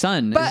 the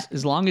sun. But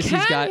as long as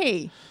he's got...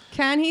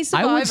 Can he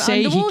survive underwater? I would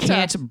say he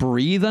can't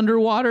breathe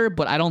underwater,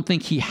 but I don't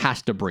think he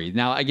has to breathe.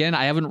 Now, again,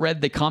 I haven't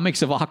read the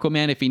comics of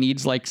Aquaman if he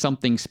needs,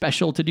 something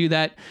special to do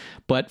that.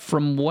 But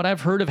from what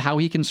I've heard of how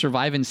he can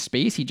survive in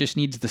space, he just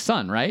needs the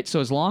sun, right? So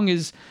as long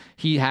as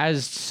he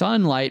has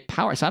sunlight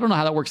power... So I don't know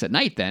how that works at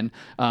night then,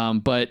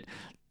 but...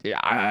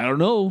 I don't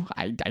know.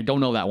 I don't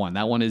know that one.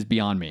 That one is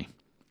beyond me.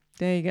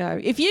 There you go.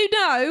 If you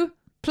know,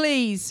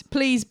 please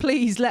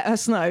let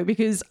us know,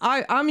 because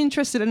I'm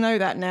interested to know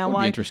that now. Would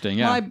be interesting,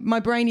 yeah.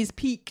 My brain is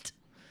piqued.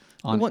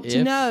 I want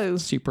to know.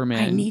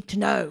 Superman. I need to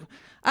know.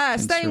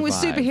 Staying with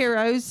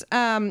superheroes,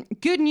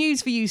 good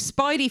news for you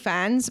Spidey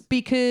fans,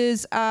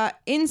 because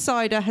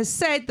Insider has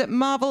said that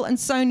Marvel and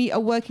Sony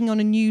are working on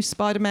a new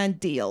Spider-Man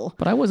deal.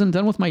 But I wasn't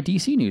done with my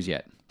DC news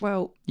yet.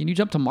 Well... You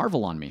jumped to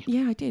Marvel on me.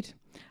 Yeah, I did.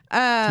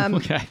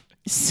 Okay.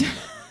 So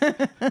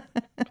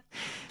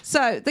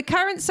the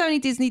current Sony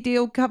Disney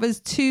deal covers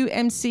 2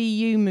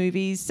 MCU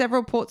movies.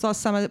 Several reports last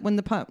summer when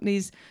the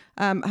companies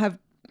have...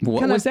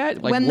 What was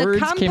that? When words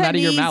the came out of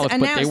your mouth,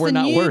 but they were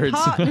not words.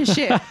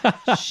 Partnership.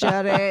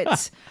 Shut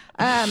it.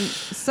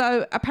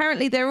 So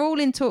apparently they're all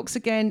in talks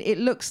again. It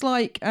looks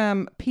like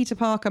Peter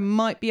Parker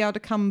might be able to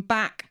come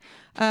back.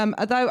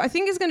 Although I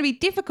think it's going to be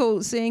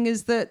difficult, seeing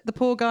as that the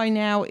poor guy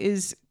now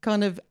is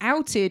kind of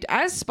outed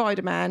as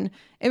Spider-Man.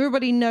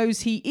 Everybody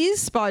knows he is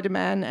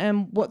Spider-Man,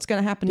 and what's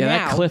going to happen now.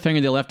 Yeah, that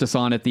cliffhanger they left us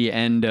on at the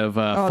end of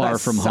Far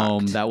From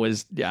Home, that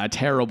was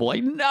terrible.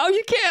 No,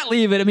 you can't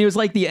leave it. I mean, it was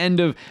like the end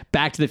of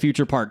Back to the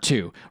Future Part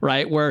 2,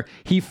 right? Where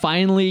he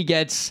finally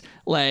gets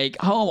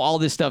all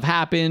this stuff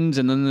happens,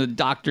 and then the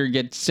doctor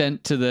gets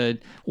sent to the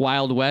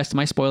Wild West. Am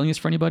I spoiling this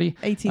for anybody?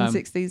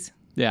 1860s.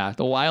 Yeah,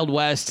 the Wild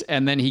West,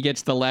 and then he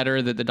gets the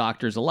letter that the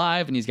doctor's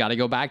alive, and he's got to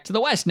go back to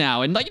the West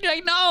now. And like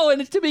no,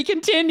 and it's to be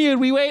continued.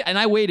 We wait, and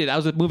I waited. That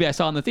was a movie I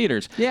saw in the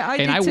theaters. Yeah, I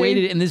did And I too.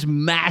 waited in this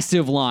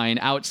massive line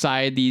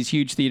outside these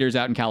huge theaters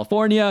out in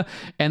California,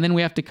 and then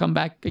we have to come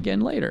back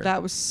again later.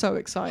 That was so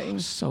exciting.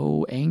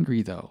 So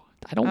angry though.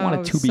 I don't want I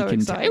it to was be so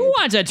continued. excited. Who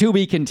wants it to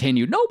be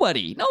continued?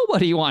 Nobody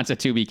wants it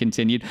to be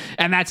continued.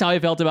 And that's how I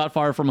felt about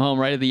Far From Home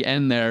right at the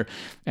end there.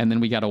 And then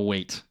we got to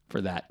wait for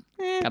that.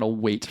 Got to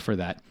wait for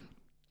that.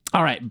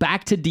 All right,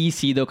 back to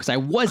DC though, because I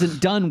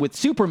wasn't done with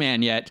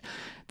Superman yet.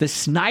 The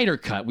Snyder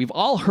Cut. We've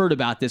all heard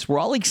about this. We're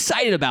all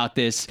excited about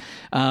this.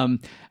 And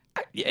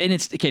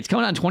it's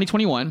coming out in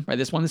 2021, right?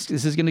 This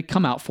is going to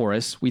come out for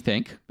us, we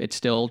think. It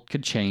still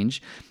could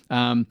change.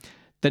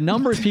 The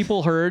numbers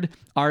people heard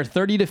are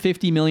 30 to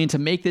 50 million to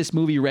make this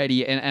movie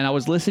ready. And I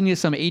was listening to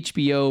some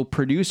HBO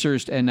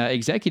producers and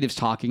executives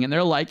talking, and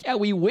they're like, yeah,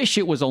 we wish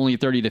it was only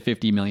 30 to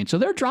 50 million. So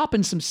they're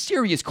dropping some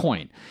serious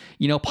coin,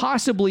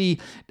 possibly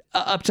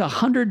up to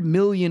 100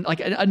 million, like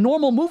a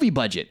normal movie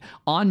budget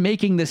on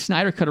making the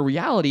Snyder Cut a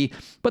reality.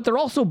 But they're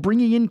also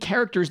bringing in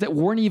characters that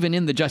weren't even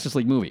in the Justice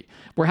League movie.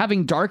 We're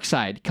having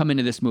Darkseid come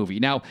into this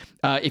movie. Now,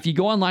 if you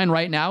go online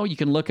right now, you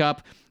can look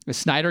up the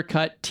Snyder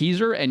Cut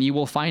teaser, and you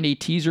will find a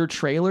teaser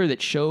trailer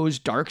that shows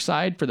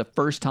Darkseid for the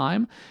first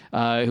time,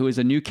 who is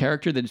a new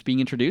character that is being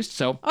introduced.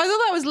 So I thought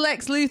that was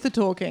Lex Luthor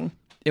talking.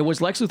 it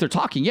was Lex Luthor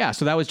talking, yeah.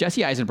 So that was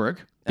Jesse Eisenberg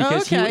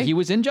because he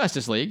was in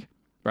Justice League,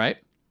 right?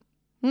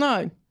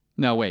 No,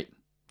 Wait.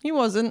 he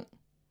wasn't.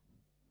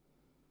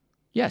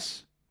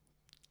 Yes.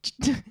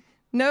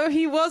 No,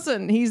 he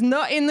wasn't. He's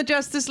not in the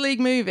Justice League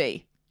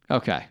movie.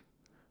 Okay.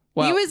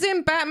 Well, He was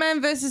in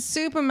Batman versus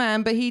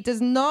Superman, but he does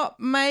not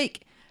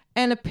make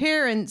an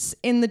appearance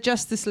in the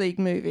Justice League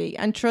movie.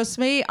 And trust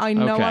me, I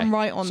know I'm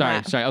right on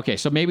that. Sorry. Okay,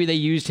 so maybe they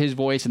used his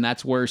voice, and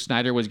that's where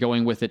Snyder was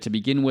going with it to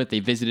begin with. They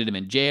visited him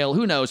in jail.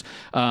 Who knows?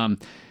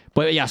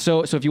 But yeah,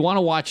 so if you want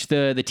to watch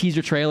the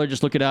teaser trailer,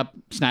 just look it up,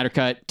 Snyder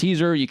Cut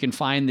teaser. You can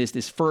find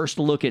this first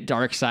look at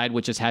Darkseid,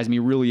 which just has me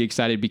really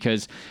excited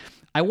because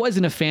I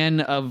wasn't a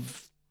fan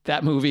of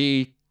that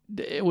movie.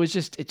 It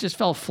just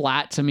fell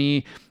flat to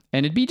me.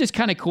 And it'd be just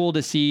kind of cool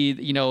to see,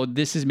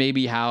 this is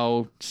maybe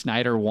how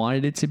Snyder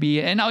wanted it to be.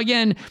 And now,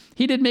 again,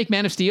 he did make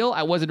Man of Steel.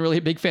 I wasn't really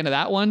a big fan of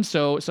that one.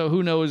 So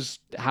who knows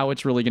how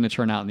it's really going to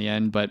turn out in the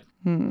end. But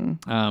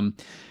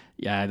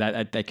yeah,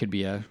 that could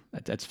be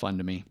that's fun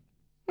to me.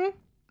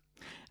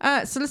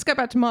 So let's go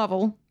back to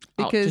Marvel.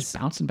 Because just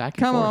bouncing back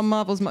and forth. Come on,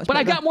 Marvel's much But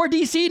better. I got more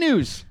DC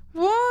news.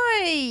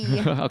 Why?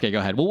 Okay, go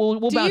ahead. We'll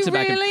bounce it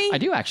back. Really? I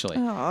do, actually.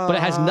 But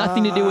it has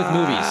nothing to do with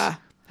movies.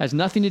 Has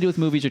nothing to do with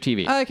movies or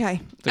TV. Okay.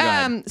 So go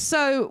ahead.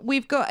 So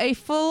we've got a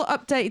full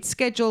updated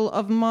schedule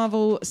of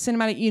Marvel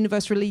Cinematic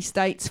Universe release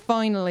dates,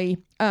 finally,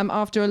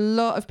 after a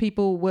lot of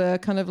people were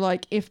kind of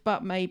like, if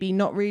but maybe,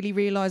 not really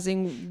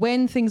realizing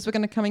when things were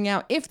going to coming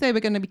out, if they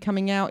were going to be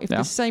coming out, if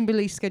the same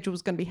release schedule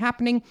was going to be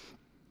happening.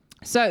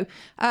 So,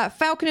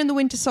 Falcon and the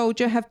Winter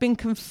Soldier have been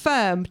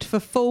confirmed for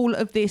fall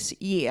of this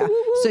year.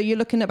 So you're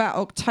looking about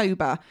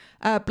October.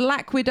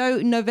 Black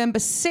Widow, November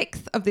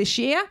 6th of this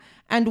year.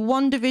 And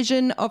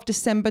WandaVision of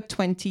December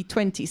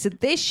 2020. So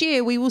this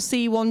year we will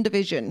see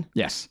WandaVision.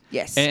 Yes.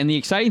 Yes. And the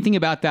exciting thing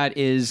about that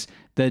is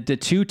the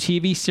two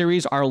TV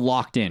series are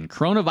locked in.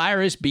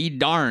 Coronavirus be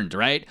darned,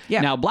 right?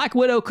 Yeah. Now, Black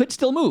Widow could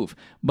still move,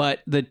 but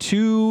the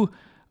two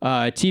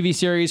TV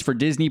series for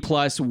Disney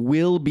Plus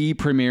will be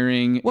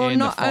premiering in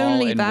the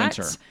fall and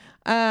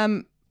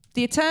winter.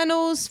 The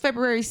Eternals,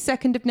 February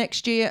 2nd of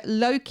next year.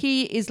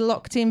 Loki is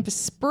locked in for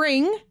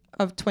spring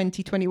of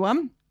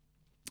 2021.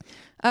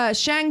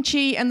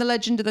 Shang-Chi and the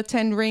Legend of the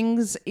Ten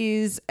Rings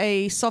is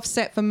a soft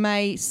set for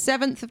May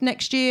 7th of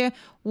next year.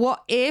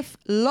 What If,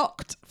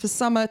 locked for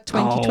summer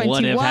 2021. Oh,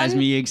 What If has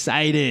me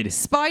excited.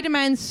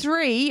 Spider-Man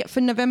 3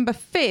 for November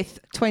 5th,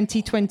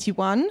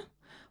 2021.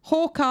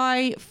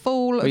 Hawkeye,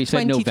 fall of you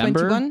said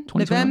 2021.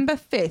 November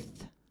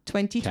 5th,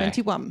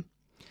 2021.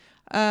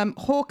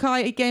 Hawkeye,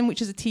 again, which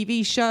is a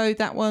TV show,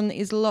 that one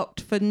is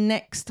locked for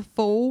next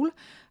fall.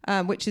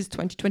 Which is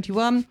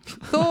 2021.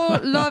 Thor,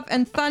 Love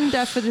and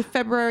Thunder for the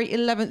February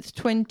 11th,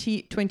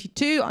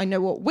 2022. I know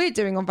what we're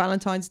doing on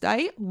Valentine's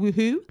Day.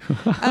 Woohoo.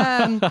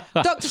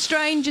 Doctor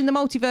Strange in the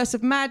Multiverse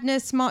of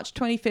Madness, March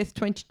 25th,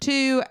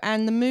 22.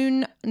 And the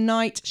Moon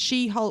Knight,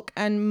 She-Hulk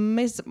and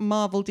Ms.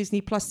 Marvel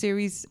Disney Plus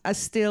series are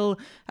still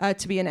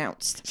to be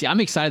announced. See, I'm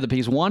excited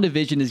because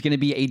WandaVision is going to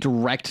be a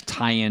direct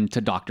tie-in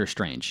to Doctor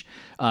Strange.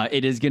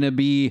 It is going to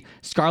be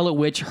Scarlet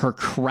Witch, her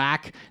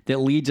crack that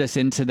leads us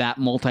into that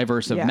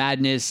multiverse of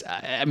madness.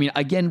 I mean,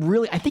 again,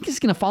 really, I think it's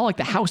going to follow like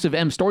the House of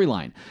M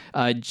storyline.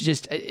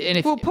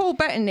 Paul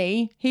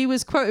Bettany, he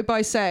was quoted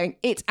by saying,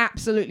 "It's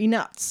absolutely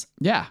nuts."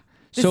 Yeah.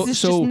 This is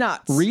just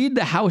nuts. Read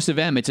the House of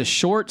M. It's a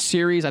short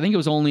series. I think it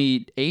was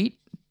only 8.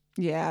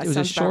 Yeah, it was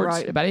a short, about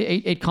right. About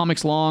eight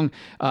comics long.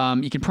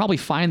 You can probably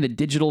find the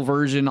digital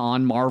version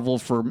on Marvel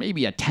for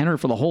maybe a $10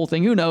 for the whole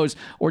thing. Who knows?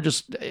 Or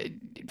just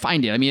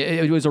find it. I mean,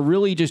 it was a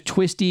really just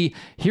twisty,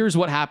 here's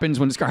what happens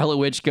when Scarlet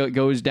Witch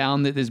goes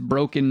down this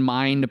broken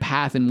mind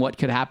path and what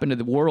could happen to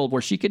the world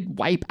where she could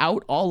wipe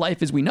out all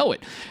life as we know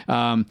it.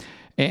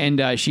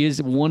 And she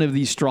is one of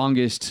the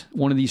strongest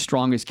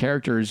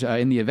characters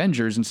in the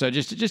Avengers. And so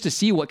just to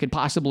see what could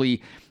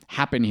possibly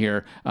happen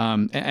here.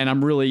 And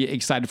I'm really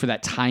excited for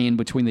that tie-in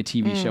between the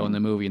TV show and the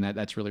movie. And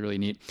that's really, really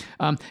neat.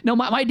 No,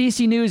 my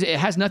DC news, it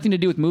has nothing to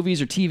do with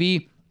movies or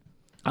TV.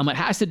 It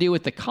has to do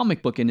with the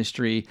comic book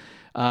industry.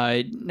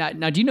 Now,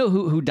 do you know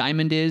who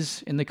Diamond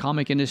is in the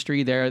comic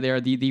industry?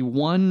 They're the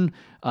one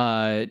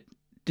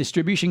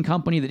distribution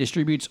company that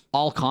distributes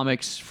all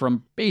comics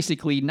from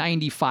basically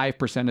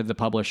 95% of the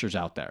publishers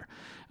out there.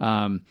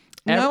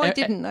 No, I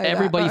didn't know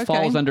everybody that, but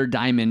okay. falls under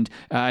Diamond,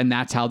 and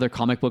that's how their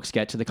comic books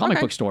get to the comic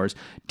book stores.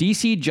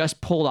 DC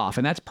just pulled off,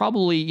 and that's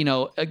probably,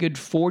 a good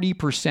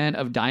 40%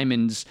 of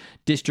Diamond's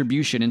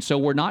distribution. And so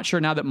we're not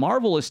sure now that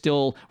Marvel is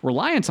still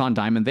reliant on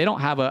Diamond. They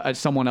don't have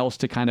someone else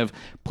to kind of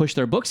push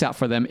their books out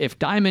for them. If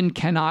Diamond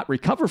cannot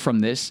recover from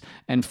this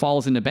and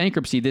falls into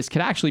bankruptcy, this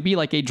could actually be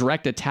like a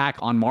direct attack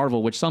on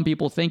Marvel, which some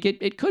people think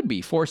it could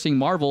be, forcing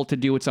Marvel to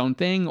do its own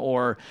thing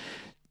or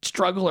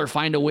struggle or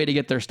find a way to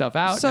get their stuff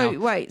out. So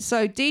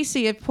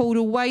DC have pulled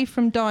away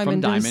from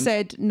Diamond and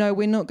said, no,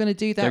 we're not going to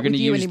do that. They're going to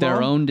use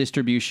their own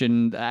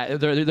distribution. They're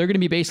going to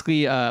be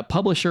basically a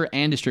publisher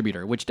and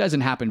distributor, which doesn't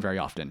happen very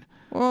often.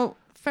 Well,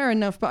 fair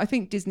enough, but I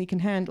think Disney can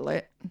handle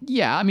it.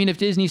 Yeah, I mean, if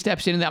Disney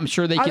steps in, I'm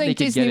sure they can. I think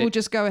Disney will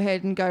just go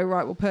ahead and go,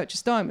 right, we'll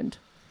purchase Diamond.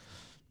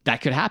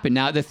 That could happen.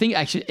 Now, the thing,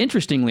 actually,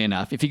 interestingly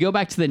enough, if you go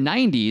back to the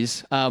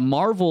 90s,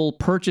 Marvel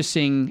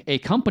purchasing a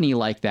company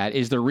like that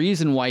is the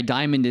reason why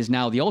Diamond is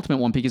now the ultimate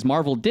one, because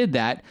Marvel did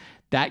that.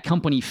 That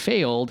company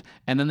failed,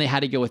 and then they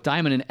had to go with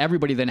Diamond, and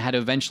everybody then had to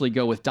eventually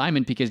go with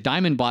Diamond because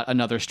Diamond bought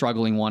another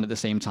struggling one at the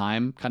same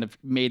time, kind of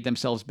made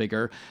themselves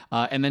bigger.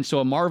 And then so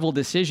a Marvel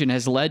decision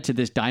has led to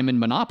this Diamond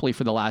monopoly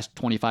for the last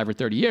 25 or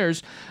 30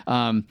 years.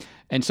 And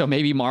so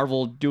maybe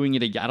Marvel doing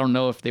it again, I don't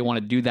know if they want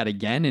to do that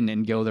again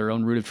and go their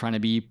own route of trying to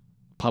be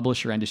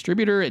publisher and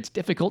distributor. It's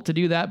difficult to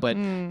do that, but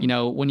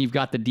when you've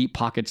got the deep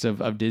pockets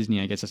of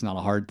Disney, I guess it's not a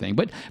hard thing.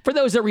 But for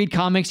those that read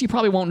comics, you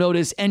probably won't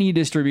notice any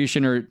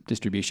disruption in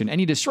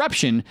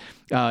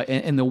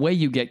the way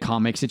you get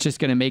comics. It's just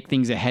going to make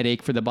things a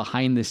headache for the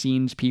behind the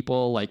scenes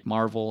people like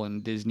Marvel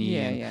and Disney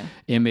and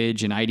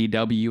Image and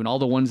IDW and all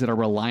the ones that are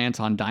reliant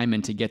on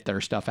Diamond to get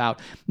their stuff out.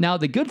 Now,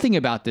 the good thing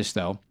about this,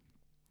 though,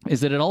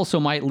 is that it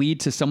also might lead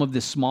to some of the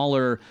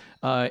smaller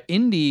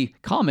indie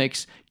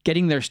comics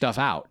getting their stuff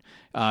out.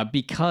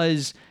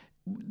 Because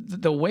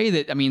the way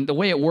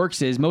it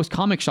works is most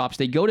comic shops,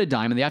 they go to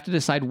Diamond, they have to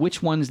decide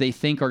which ones they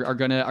think are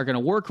gonna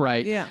work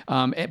right. Yeah.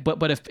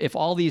 But if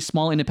all these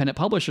small independent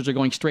publishers are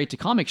going straight to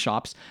comic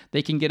shops,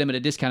 they can get them at a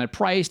discounted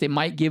price. They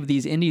might give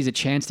these indies a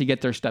chance to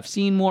get their stuff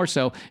seen more.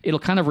 So it'll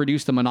kind of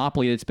reduce the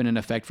monopoly that's been in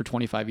effect for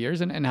 25 years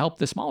and help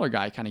the smaller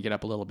guy kind of get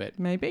up a little bit.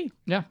 Maybe.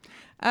 Yeah.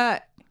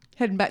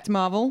 Heading back to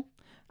Marvel.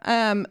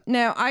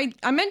 Now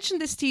I mentioned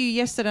this to you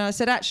yesterday, and I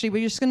said actually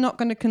we're not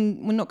going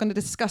to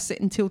discuss it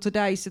until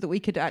today so that we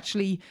could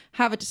actually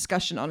have a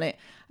discussion on it.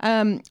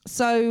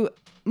 So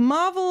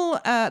Marvel,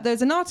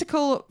 there's an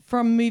article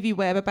from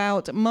MovieWeb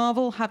about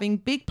Marvel having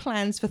big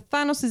plans for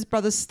Thanos'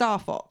 brother Star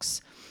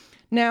Fox.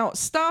 Now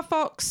Star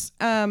Fox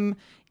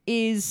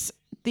is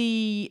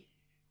the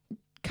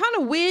kind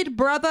of weird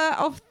brother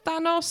of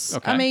Thanos.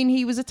 Okay. I mean,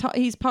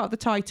 he's part of the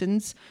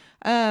Titans,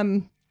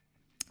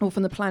 or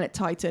from the planet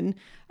Titan.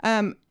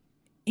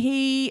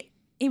 He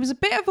was a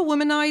bit of a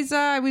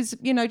womanizer. He was,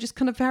 just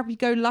kind of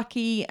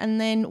happy-go-lucky.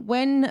 And then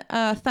when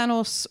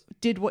Thanos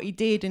did what he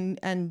did and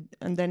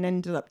then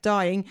ended up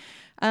dying,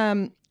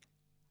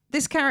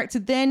 this character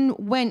then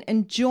went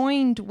and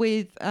joined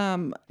with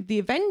the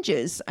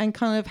Avengers and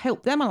kind of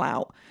helped them all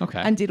out. Okay.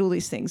 And did all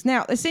these things.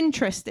 Now, it's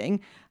interesting.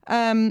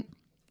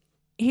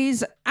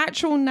 His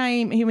actual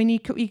name,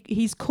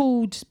 he's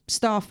called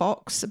Star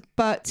Fox,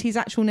 but his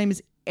actual name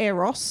is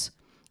Eros.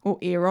 Or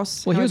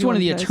Eros. Well, he was one of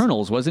the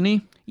Eternals, wasn't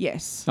he?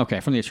 Yes. Okay,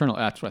 from the Eternal.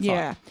 That's what I thought.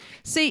 Yeah.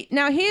 See,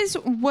 now here's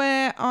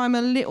where I'm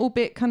a little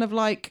bit kind of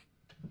like,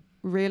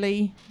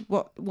 really?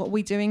 What are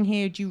we doing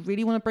here? Do you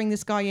really want to bring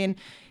this guy in?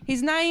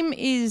 His name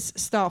is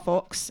Star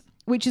Fox,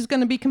 which is going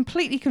to be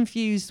completely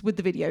confused with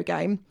the video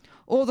game.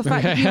 Or the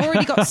fact that you've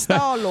already got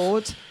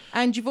Star-Lord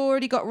and you've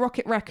already got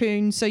Rocket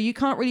Raccoon, so you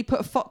can't really put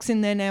a fox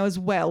in there now as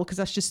well, because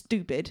that's just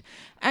stupid.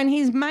 And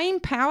his main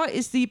power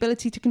is the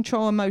ability to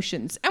control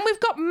emotions. And we've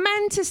got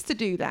Mantis to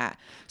do that.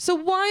 So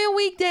why are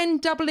we then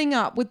doubling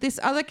up with this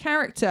other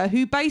character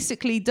who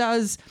basically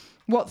does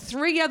what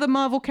 3 other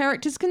Marvel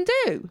characters can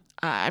do?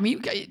 I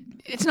mean,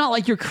 it's not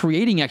like you're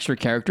creating extra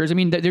characters. I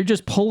mean, they're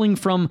just pulling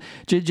from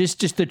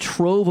just the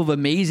trove of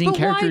amazing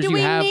characters you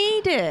have. Why do we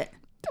need it?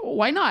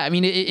 Why not? I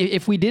mean,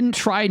 if we didn't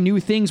try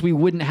new things, we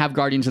wouldn't have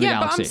Guardians of the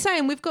Galaxy. Yeah, but I'm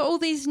saying we've got all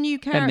these new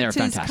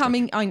characters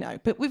coming. I know,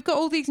 but we've got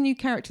all these new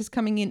characters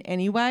coming in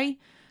anyway.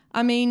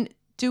 I mean,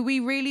 do we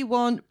really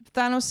want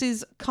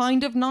Thanos'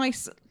 kind of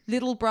nice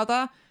little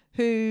brother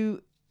who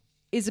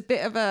is a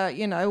bit of a,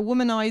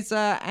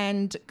 womanizer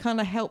and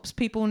kind of helps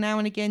people now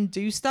and again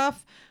do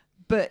stuff,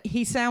 but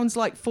he sounds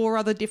like 4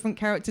 other different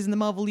characters in the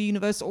Marvel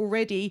Universe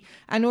already,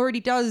 and already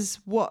does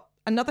what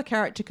another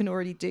character can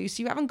already do.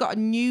 So you haven't got a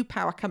new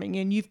power coming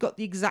in. You've got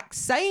the exact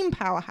same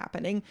power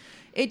happening.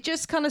 It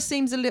just kind of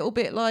seems a little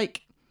bit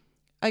like,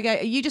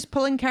 okay, are you just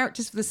pulling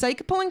characters for the sake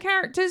of pulling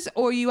characters,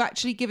 or are you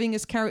actually giving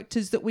us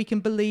characters that we can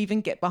believe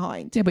and get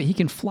behind? Yeah, but he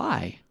can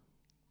fly.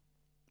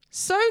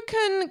 So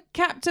can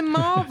Captain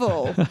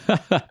Marvel.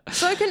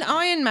 So can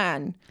Iron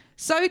Man.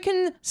 So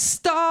can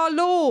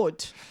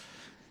Star-Lord.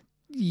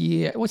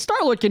 Yeah, well,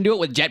 Star-Lord can do it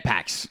with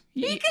jetpacks.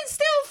 He can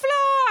still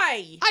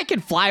fly. I can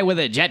fly with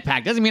a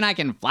jetpack. Doesn't mean I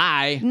can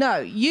fly. No,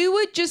 you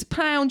would just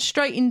pound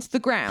straight into the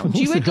ground.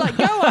 You would like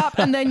go up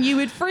and then you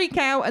would freak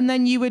out and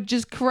then you would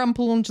just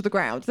crumple onto the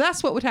ground.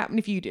 That's what would happen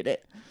if you did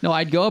it. No,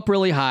 I'd go up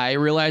really high,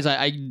 realize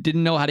I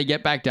didn't know how to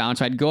get back down,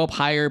 so I'd go up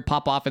higher,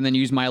 pop off, and then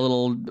use my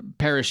little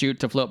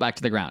parachute to float back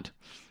to the ground.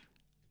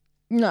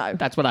 No.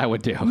 That's what I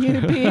would do.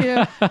 You'd be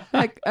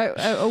like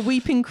a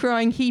weeping,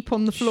 crying heap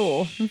on the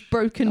floor with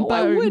broken No, bone.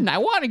 I wouldn't. I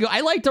want to go. I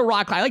like to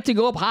rock. I like to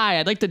go up high.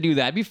 I'd like to do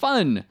that. It'd be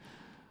fun.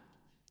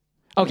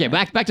 Okay,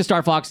 back to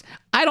Star Fox.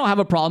 I don't have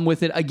a problem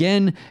with it.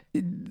 Again,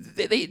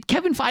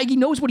 Kevin Feige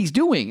knows what he's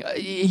doing.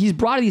 He's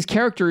brought these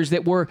characters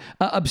that were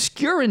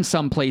obscure in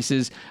some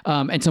places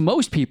and to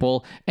most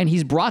people, and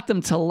he's brought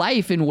them to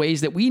life in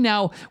ways that we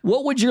now...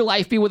 What would your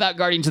life be without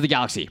Guardians of the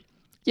Galaxy?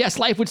 Yes,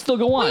 life would still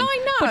go on. Well,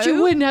 I know. But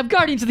you wouldn't have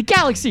Guardians of the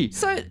Galaxy.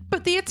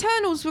 But the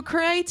Eternals were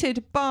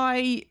created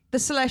by the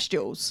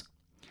Celestials.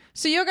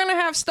 So you're going to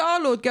have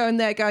Star-Lord going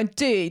there going,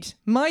 dude,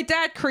 my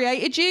dad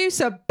created you,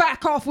 so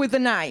back off with the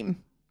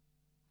name.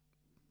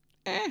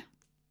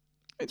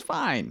 It's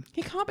fine.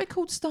 He can't be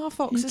called Star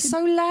Fox. It's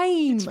so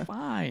lame. It's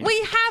fine. We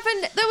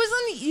haven't... There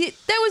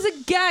was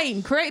a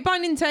game created by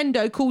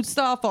Nintendo called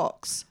Star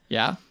Fox.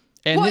 Yeah.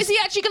 And Is he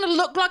actually going to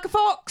look like a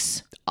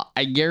fox?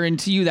 I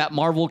guarantee you that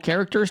Marvel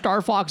character,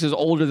 Star Fox, is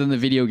older than the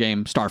video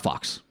game Star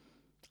Fox.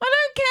 I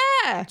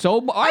don't care.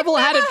 So Marvel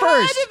had it I've first.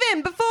 never heard of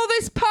him before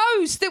this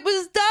post. It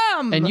was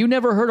dumb. And you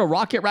never heard of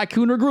Rocket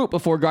Raccoon or Groot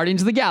before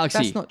Guardians of the Galaxy.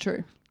 That's not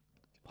true.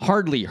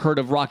 Hardly heard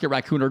of Rocket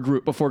Raccoon or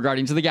Groot before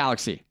Guardians of the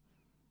Galaxy.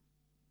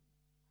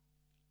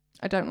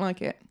 I don't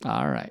like it.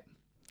 All right.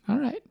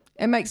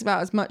 It makes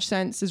about as much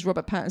sense as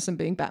Robert Pattinson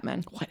being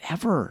Batman.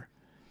 Whatever.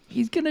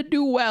 He's going to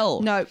do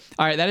well. No.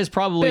 All right, that is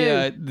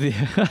probably...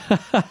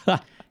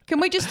 Can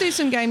we just do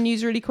some game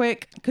news really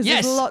quick? Because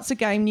Yes. there's lots of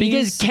game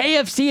news. Because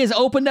KFC has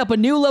opened up a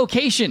new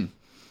location.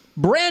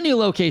 Brand new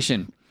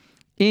location.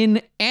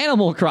 In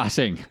Animal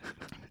Crossing.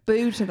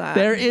 Boo to that.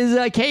 There is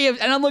a KFC,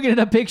 and I'm looking at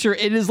a picture.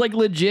 It is like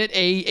legit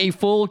a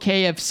full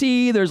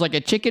KFC. There's like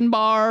a chicken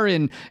bar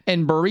and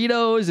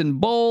burritos and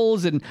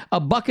bowls and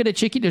a bucket of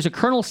chicken. There's a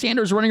Colonel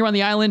Sanders running around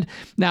the island.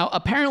 Now,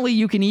 apparently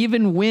you can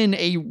even win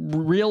a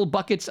real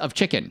buckets of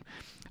chicken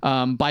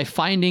by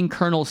finding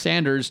Colonel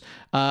Sanders.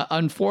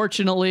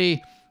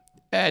 Unfortunately,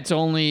 it's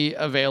only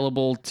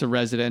available to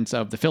residents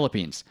of the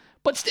Philippines.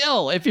 But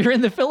still, if you're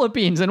in the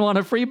Philippines and want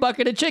a free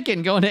bucket of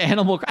chicken, going to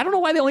Animal... I don't know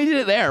why they only did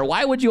it there.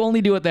 Why would you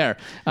only do it there?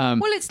 Well,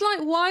 it's like,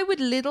 why would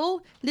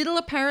Lidl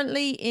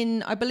apparently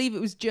in, I believe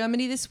it was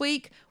Germany this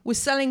week, was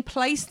selling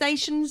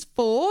PlayStation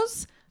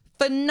 4s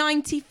for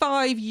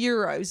 95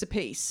 euros a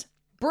piece.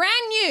 Brand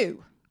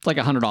new. It's like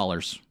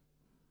 $100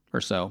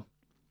 or so.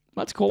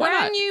 That's cool. Why not?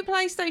 Brand new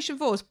PlayStation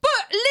 4s.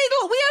 But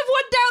Lidl, we have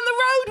one down the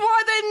road.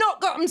 Why they've not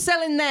got them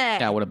selling there?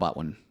 Yeah, I would have bought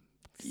one.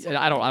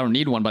 I don't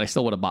need one, but I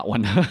still would have bought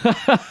one.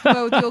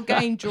 Well, with your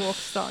game draw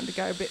starting to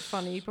go a bit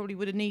funny, you probably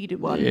would have needed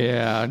one.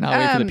 Yeah, no,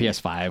 wait for the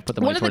PS5. Put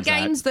the money One of the towards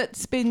that. games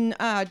that's been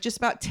just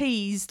about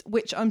teased,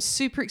 which I'm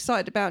super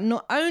excited about,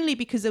 not only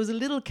because there was a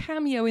little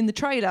cameo in the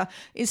trailer,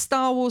 is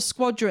Star Wars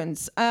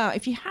Squadrons.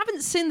 If you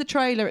haven't seen the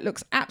trailer, it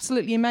looks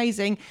absolutely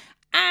amazing.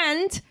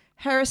 And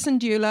Harrison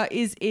Dewler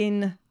is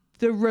in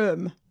the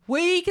room.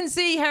 We can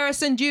see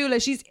Harrison Dewler.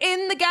 She's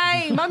in the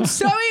game. I'm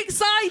so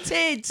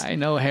excited. I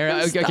know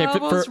Hera. Okay,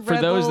 for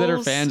those that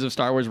are fans of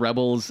Star Wars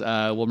Rebels,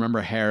 will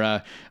remember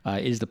Hera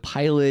is the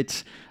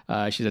pilot.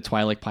 She's a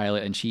Twi'lek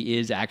pilot, and she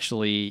is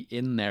actually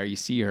in there. You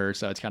see her,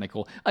 so it's kind of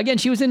cool. Again,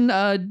 she was in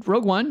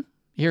Rogue One.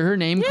 Hear her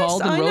name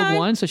called in Rogue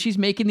One, so she's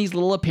making these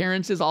little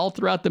appearances all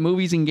throughout the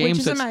movies and games.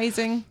 Which is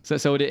amazing.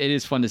 So it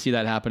is fun to see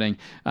that happening.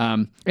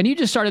 And you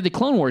just started the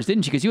Clone Wars,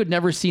 didn't you? Because you had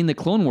never seen the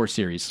Clone Wars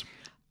series.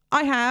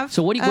 I have.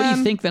 So what do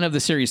you think then of the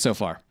series so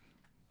far?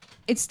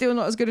 It's still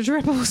not as good as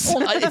Rebels.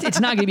 Well,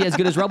 it's not going to be as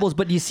good as Rebels,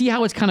 but do you see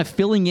how it's kind of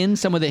filling in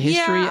some of the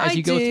history as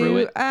you go through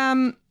it?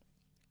 I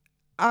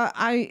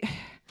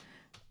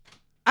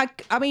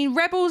mean,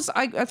 Rebels,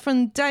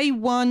 from day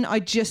one, I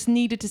just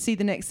needed to see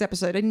the next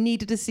episode. And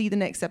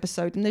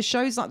there's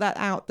shows like that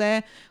out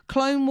there.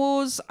 Clone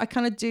Wars, I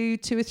kind of do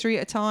 2 or 3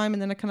 at a time,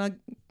 and then I kind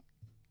of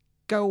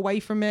go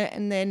away from it.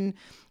 And then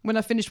when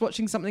I finish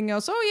watching something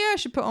else, oh yeah, I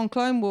should put on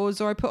Clone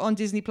Wars, or I put on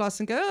Disney Plus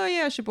and go, oh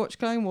yeah, I should watch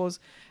Clone Wars.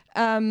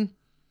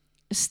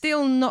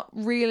 Still not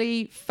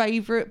really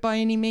favorite by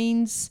any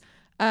means.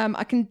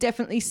 I can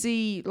definitely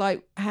see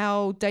like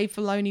how Dave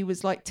Filoni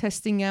was like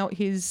testing out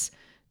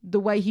the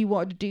way he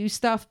wanted to do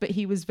stuff, but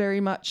he was very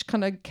much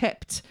kind of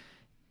kept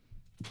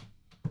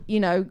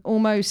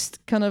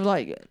almost kind of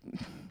like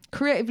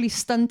creatively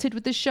stunted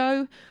with the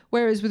show,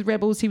 whereas with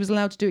Rebels he was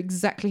allowed to do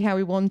exactly how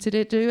he wanted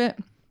to do it.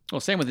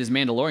 Well, same with his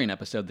Mandalorian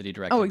episode that he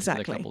directed. Oh,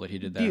 exactly. The couple that he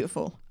did there.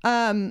 Beautiful.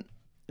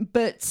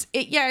 But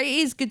it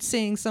is good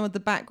seeing some of the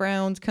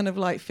background kind of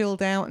like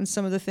filled out and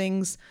some of the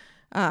things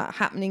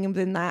happening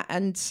within that.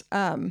 And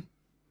I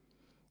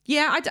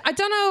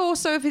don't know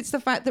also if it's the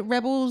fact that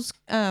Rebels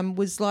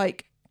was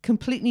like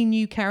completely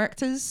new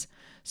characters.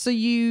 So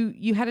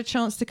you had a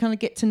chance to kind of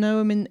get to know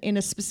them in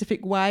a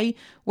specific way,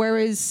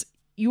 whereas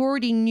you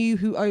already knew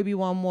who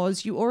Obi-Wan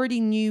was. You already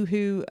knew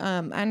who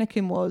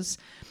Anakin was.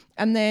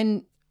 And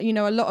then,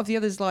 a lot of the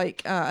others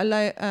like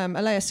Alea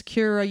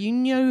Secura, you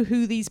know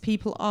who these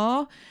people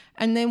are.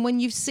 And then when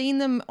you've seen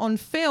them on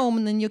film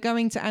and then you're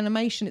going to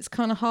animation, it's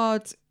kind of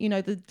hard.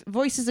 The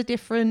voices are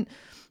different.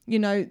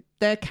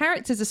 Their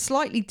characters are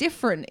slightly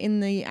different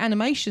in the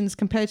animations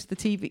compared to the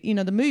TV,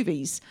 the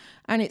movies.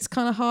 And it's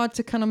kind of hard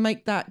to kind of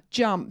make that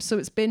jump. So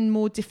it's been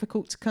more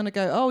difficult to kind of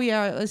go, oh,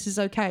 yeah, this is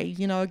okay.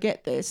 I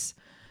get this.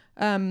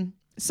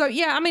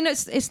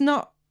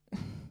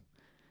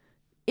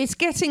 It's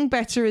getting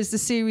better as the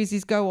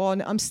series go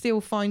on. I'm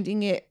still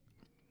finding it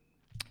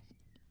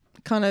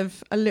kind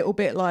of a little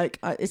bit like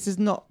this is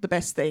not the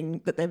best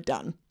thing that they've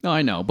done. Oh,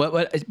 I know,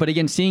 but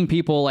again, seeing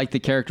people like the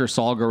character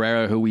Saul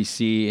Guerrero, who we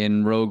see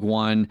in Rogue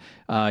One,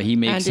 he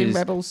makes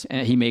Rebels.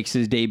 He makes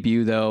his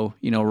debut though,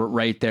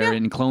 right there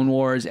in Clone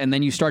Wars, and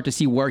then you start to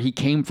see where he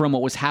came from,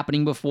 what was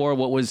happening before,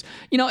 what was,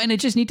 and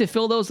it just need to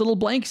fill those little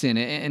blanks in.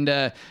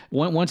 And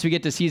once we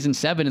get to season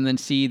 7, and then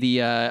see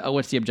the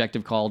what's the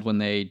objective called when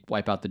they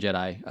wipe out the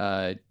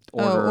Jedi?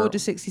 Order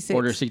 66.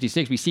 Order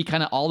 66. We see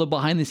kind of all the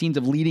behind the scenes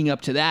of leading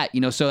up to that,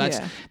 so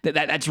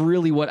that's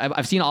really what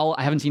I've seen all.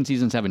 I haven't seen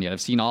season 7 yet.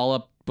 I've seen all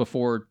up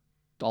before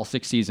all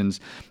 6 seasons.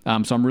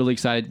 So I'm really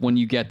excited when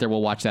you get there,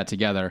 we'll watch that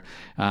together.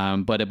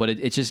 But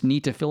it's just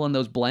neat to fill in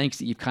those blanks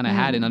that you've kind of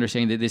had and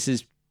understanding that this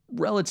is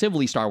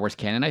relatively Star Wars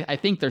canon. I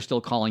think they're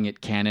still calling it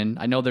canon.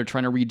 I know they're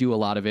trying to redo a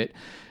lot of it.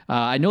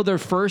 I know their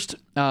first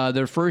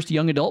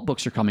young adult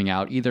books are coming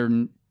out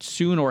either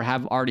soon or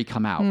have already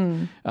come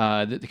out.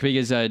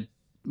 Because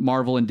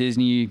Marvel and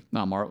Disney,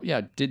 not Marvel,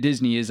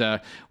 Disney is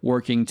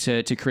working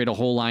to create a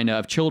whole line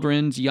of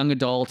children's, young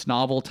adult,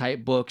 novel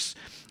type books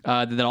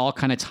that all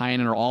kind of tie in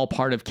and are all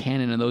part of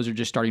canon, and those are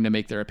just starting to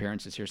make their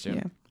appearances here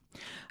soon.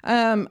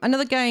 Yeah.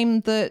 Another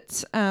game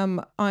that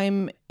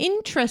I'm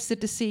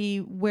interested to see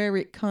where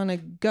it kind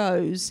of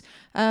goes.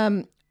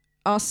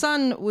 Our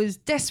son was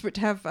desperate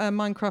to have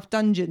Minecraft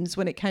Dungeons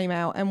when it came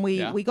out, and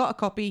we got a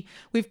copy.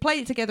 We've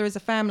played it together as a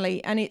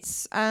family, and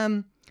it's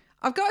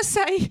I've got to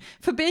say,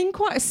 for being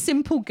quite a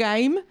simple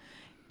game,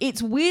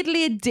 it's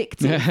weirdly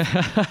addictive.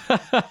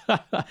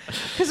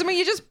 Because,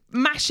 you're just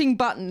mashing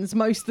buttons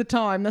most of the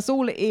time. That's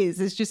all it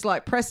is. It's just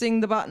like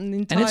pressing the button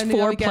entirely. And it's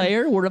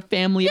 4-player. We're a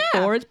family of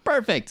 4. It's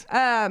perfect.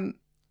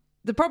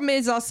 The problem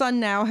is our son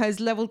now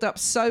has leveled up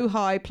so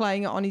high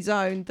playing it on his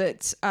own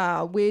that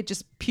we're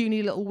just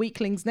puny little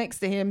weaklings next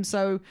to him.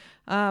 So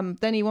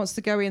then he wants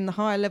to go in the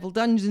higher level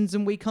dungeons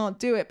and we can't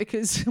do it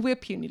because we're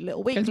puny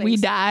little weaklings. Because we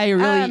die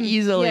really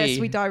easily. Yes,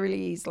 we die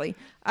really easily.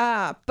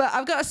 But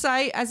I've got to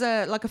say, as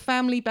a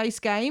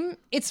family-based game,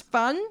 it's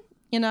fun.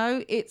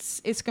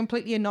 It's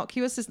completely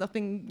innocuous. There's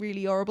nothing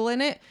really horrible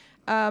in it.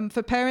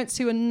 For parents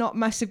who are not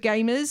massive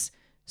gamers,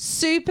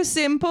 super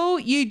simple.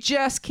 You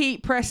just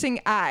keep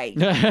pressing A.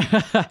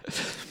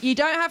 You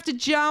don't have to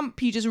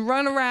jump. You just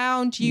run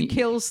around. You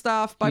kill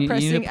stuff by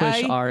pressing A. You need to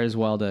push R as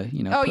well to,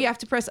 you have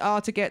to press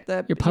R to get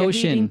your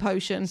potion.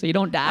 Potion. So you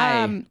don't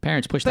die.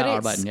 Parents push that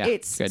R button. Yeah,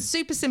 it's good.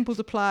 super simple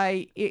to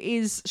play. It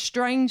is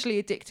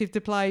strangely addictive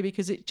to play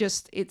because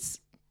it's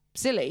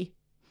silly,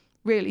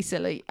 really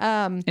silly.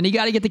 And you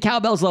got to get the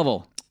cowbells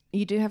level.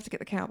 You do have to get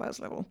the cowbells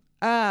level.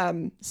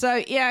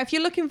 If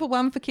you're looking for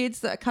one for kids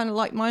that are kind of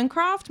like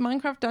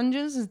Minecraft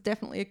Dungeons is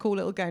definitely a cool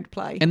little game to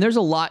play. And there's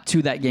a lot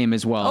to that game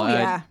as well. Oh,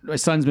 yeah. My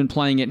son's been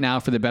playing it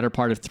now for the better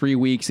part of 3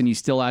 weeks, and he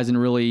still hasn't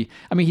really...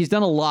 he's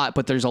done a lot,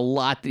 but there's a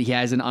lot that he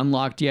hasn't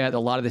unlocked yet. A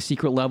lot of the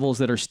secret levels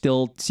that are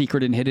still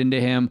secret and hidden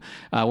to him.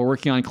 We're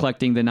working on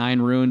collecting the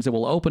 9 runes that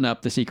will open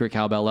up the secret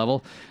cowbell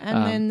level.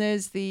 And then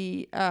there's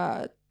the...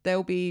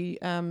 there'll be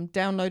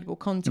downloadable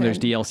content. And there's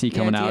DLC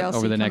coming out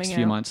over the next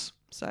few months.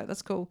 So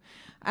that's cool.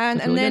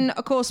 And then,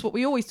 of course, what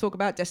we always talk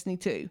about, Destiny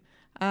 2.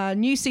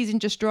 New season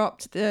just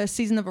dropped, the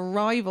season of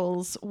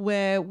Arrivals,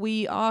 where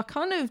we are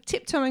kind of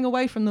tiptoeing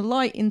away from the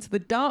light into the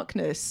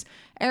darkness.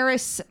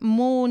 Eris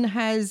Morn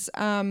has...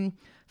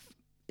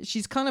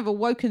 she's kind of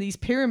awoken these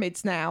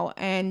pyramids now,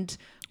 and...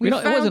 It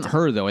wasn't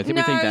her, though. I think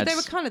they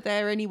were kind of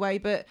there anyway,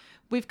 but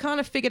we've kind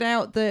of figured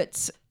out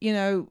that,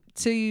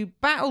 to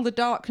battle the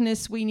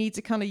darkness, we need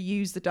to kind of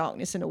use the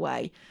darkness in a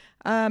way.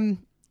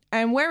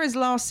 And whereas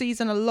last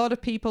season, a lot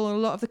of people, a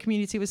lot of the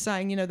community was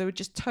saying, they were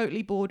just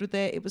totally bored with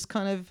it. It was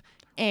kind of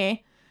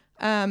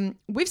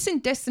we've seen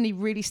Destiny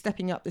really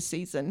stepping up this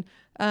season.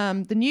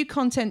 The new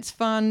content's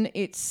fun.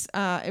 It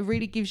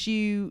really gives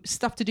you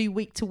stuff to do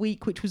week to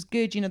week, which was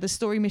good. The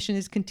story mission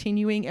is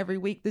continuing every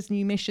week. There's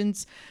new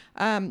missions.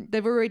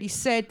 They've already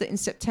said that in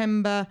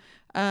September,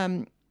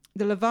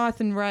 the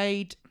Leviathan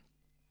raid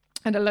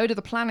and a load of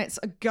the planets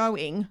are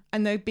going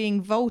and they're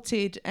being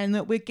vaulted, and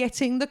that we're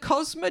getting the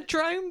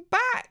Cosmodrome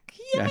back.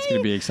 Yay! That's going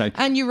to be exciting.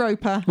 And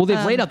Europa. Well,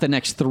 they've laid out the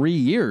next 3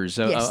 years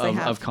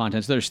of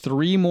content. So there's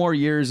 3 more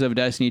years of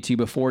Destiny 2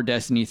 before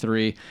Destiny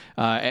 3,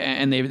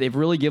 and they've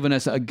really given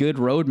us a good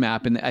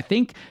roadmap. And I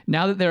think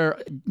now that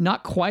they're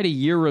not quite a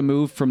year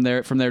removed from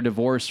their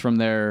divorce from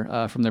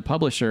their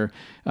publisher,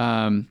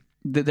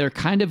 that they're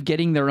kind of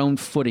getting their own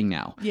footing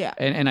now. Yeah.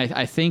 And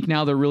I think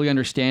now they're really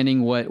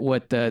understanding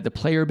what the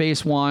player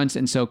base wants.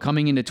 And so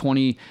coming into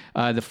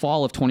the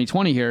fall of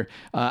 2020 here,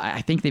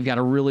 I think they've got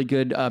a really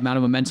good amount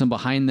of momentum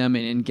behind them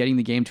in getting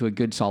the game to a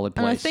good, solid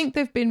place. And I think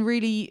they've been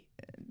really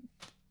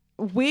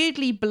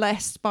weirdly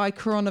blessed by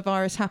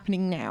coronavirus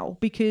happening now,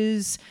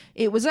 because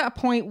it was at a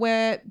point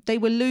where they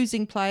were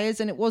losing players,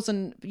 and it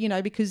wasn't,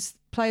 because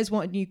players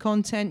wanted new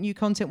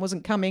content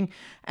wasn't coming.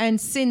 And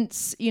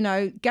since,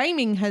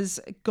 gaming has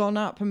gone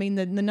up, I mean,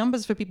 the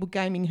numbers for people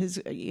gaming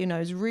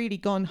has really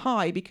gone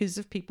high because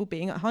of people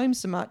being at home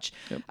so much.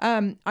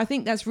 Yep. I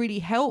think that's really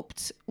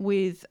helped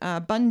with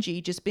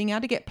Bungie just being able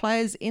to get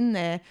players in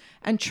there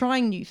and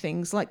trying new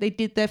things. Like they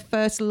did their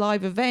first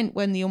live event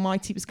when the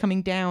Almighty was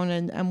coming down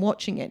and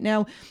watching it.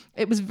 Now,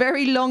 it was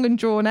very long and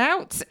drawn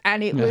out,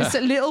 and it was a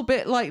little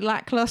bit like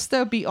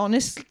lackluster, be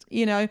honest,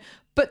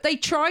 but they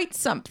tried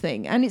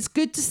something, and it's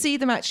good to see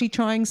them actually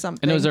trying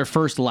something. And it was their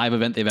first live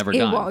event they've ever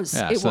done. It was.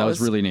 Yeah, so that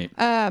was really neat.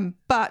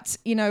 But,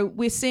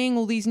 we're seeing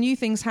all these new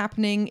things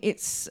happening.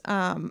 It's,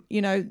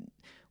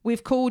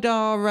 we've called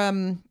our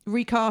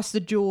recast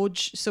the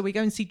George. So we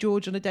go and see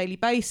George on a daily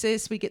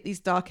basis. We get these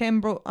dark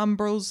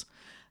umbrals.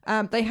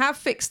 They have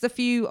fixed a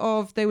few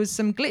there was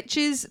some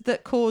glitches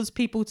that caused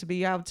people to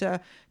be able to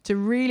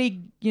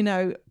really,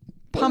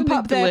 pump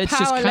up their power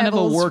just kind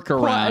levels of a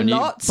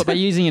workaround, but by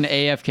using an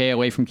AFK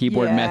away from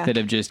keyboard method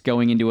of just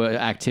going into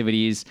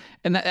activities,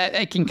 and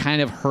that can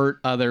kind of hurt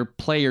other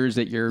players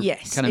that you're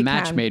kind of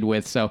match made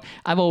with. So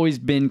I've always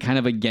been kind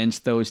of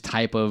against those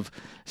type of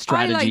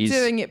strategies. I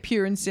like doing it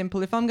pure and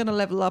simple. If I'm going to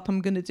level up, I'm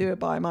going to do it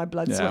by my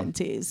blood, sweat, and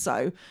tears.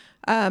 So,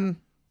 I've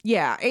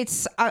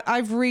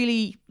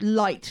really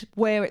liked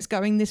where it's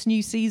going this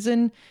new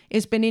season.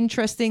 It's been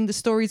interesting. The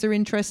stories are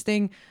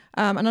interesting.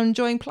 And I'm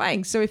enjoying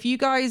playing. So if you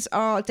guys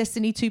are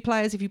Destiny 2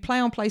 players, if you play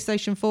on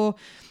PlayStation 4,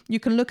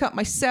 you can look up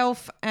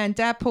myself and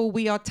Dadpool.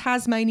 We are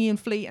Tasmanian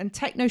Fleet and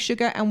Techno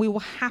Sugar, and we will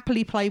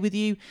happily play with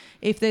you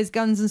if there's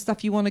guns and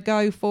stuff you want to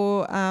go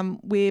for.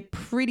 We're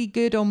pretty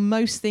good on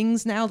most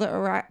things now that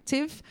are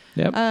active.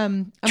 Yep.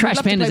 Trash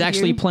Panda's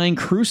actually playing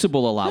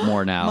Crucible a lot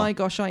more now. My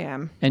gosh, I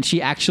am. And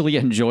she actually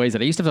enjoys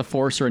it. I used to have to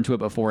force her into it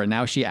before, and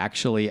now she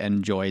actually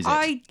enjoys it.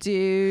 I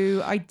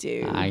do.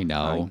 I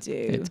know. I do.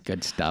 It's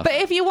good stuff. But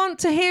if you want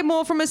to hear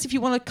more from us, if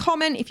you want to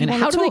comment, if you want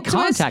to talk to us, how do they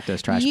contact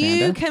us, Trash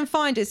Panda? You can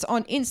find us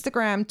on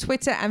Instagram,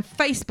 Twitter, and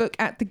Facebook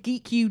at The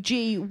Geek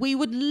UG. We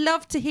would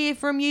love to hear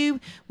from you.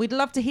 We'd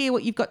love to hear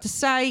what you've got to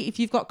say. If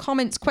you've got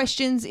comments,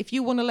 questions, if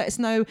you want to let us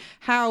know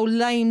how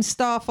lame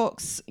Star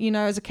Fox,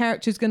 as a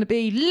character is going to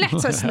be,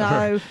 let us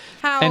know.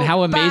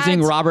 How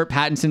amazing Robert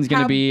Pattinson's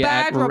going to be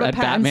at Robert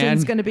Batman.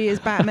 Pattinson's going to be as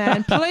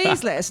Batman.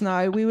 Please let us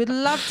know. We would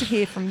love to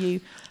hear from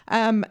you.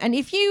 And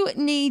if you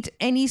need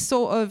any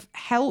sort of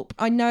help,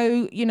 I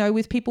know,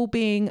 with people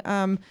being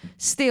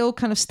still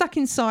kind of stuck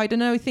inside, I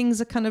know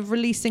things are kind of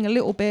releasing a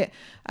little bit.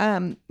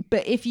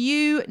 But if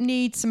you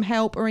need some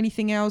help or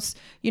anything else,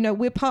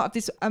 we're part of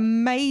this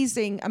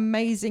amazing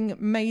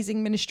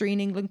ministry in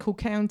England called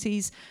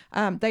Counties.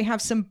 They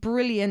have some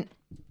brilliant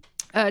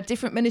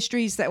different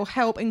ministries that will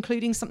help,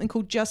 including something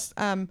called Just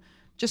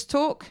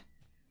Talk.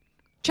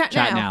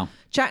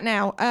 Chat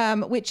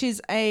Now, which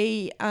is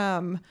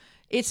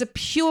it's a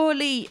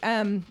purely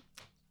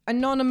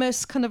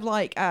anonymous kind of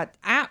like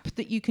app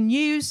that you can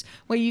use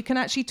where you can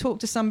actually talk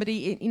to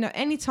somebody,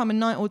 any time of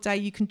night or day.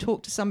 You can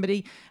talk to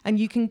somebody and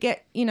you can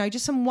get,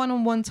 just some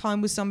one-on-one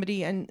time with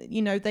somebody, and,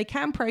 they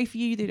can pray for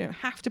you. They don't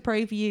have to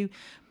pray for you,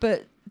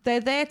 but they're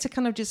there to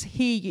kind of just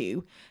hear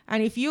you.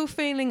 And if you're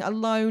feeling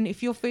alone,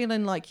 if you're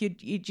feeling like you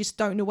just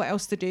don't know what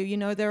else to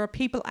do, there are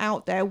people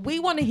out there. We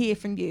want to hear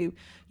from you.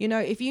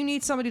 If you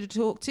need somebody to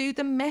talk to,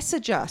 then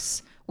message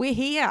us. We're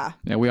here.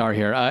 Yeah, we are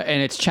here.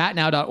 And it's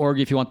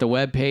chatnow.org if you want the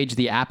web page.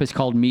 The app is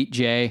called Meet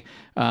Jay.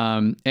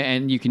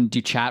 And you can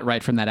do chat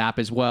right from that app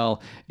as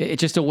well.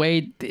 It's just a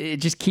way, it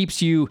just keeps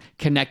you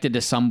connected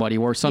to somebody,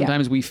 where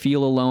sometimes we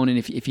feel alone. And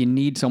if you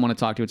need someone to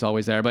talk to, it's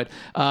always there. But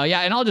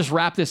and I'll just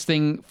wrap this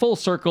thing full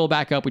circle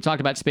back up. We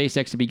talked about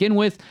SpaceX to begin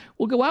with.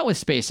 We'll go out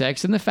with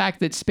SpaceX and the fact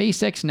that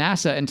SpaceX,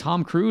 NASA, and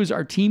Tom Cruise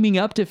are teaming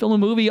up to film a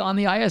movie on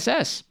the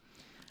ISS.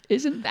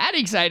 Isn't that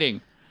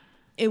exciting?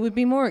 It would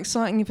be more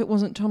exciting if it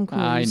wasn't Tom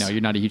Cruise. I know,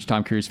 you're not a huge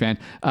Tom Cruise fan.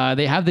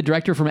 They have the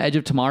director from Edge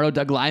of Tomorrow,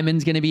 Doug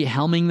Liman's going to be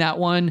helming that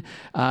one.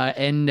 I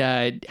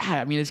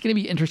mean, it's going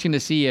to be interesting to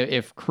see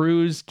if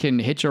Cruise can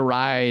hitch a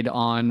ride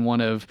on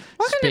one of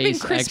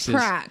SpaceX's. Chris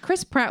Pratt?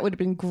 Chris Pratt would have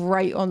been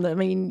great on that. I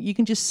mean, you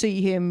can just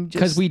see him just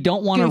because we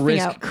don't want to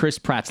risk Chris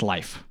Pratt's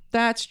life.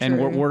 That's true.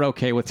 And we're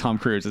okay with Tom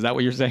Cruise. Is that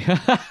what you're saying? Holy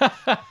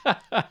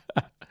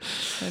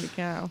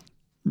cow.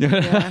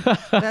 Yeah,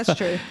 that's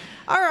true.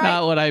 All right.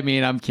 Not what I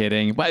mean. I'm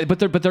kidding. But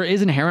there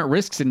is inherent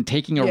risks in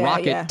taking a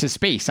rocket to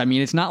space. I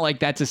mean, it's not like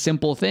that's a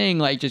simple thing,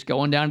 like just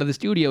going down to the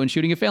studio and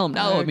shooting a film.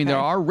 No, I mean, there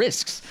are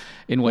risks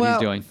in what he's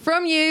doing.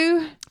 From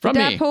you, From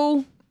me.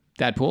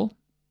 Dadpool,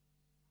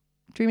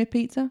 dream of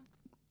pizza.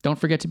 Don't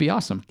forget to be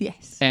awesome.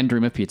 Yes. And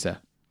dream of pizza.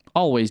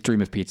 Always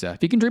dream of pizza.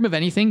 If you can dream of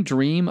anything,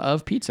 dream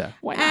of pizza.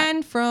 Why not?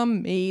 And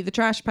from me, the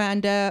Trash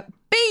Panda,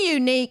 be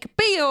unique,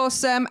 be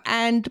awesome,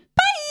 and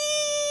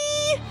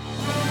bye!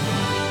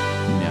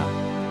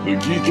 No. The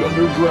Geek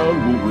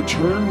Underground will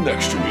return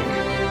next week.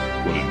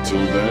 But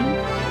until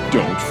then,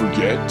 don't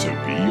forget to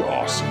be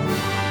awesome.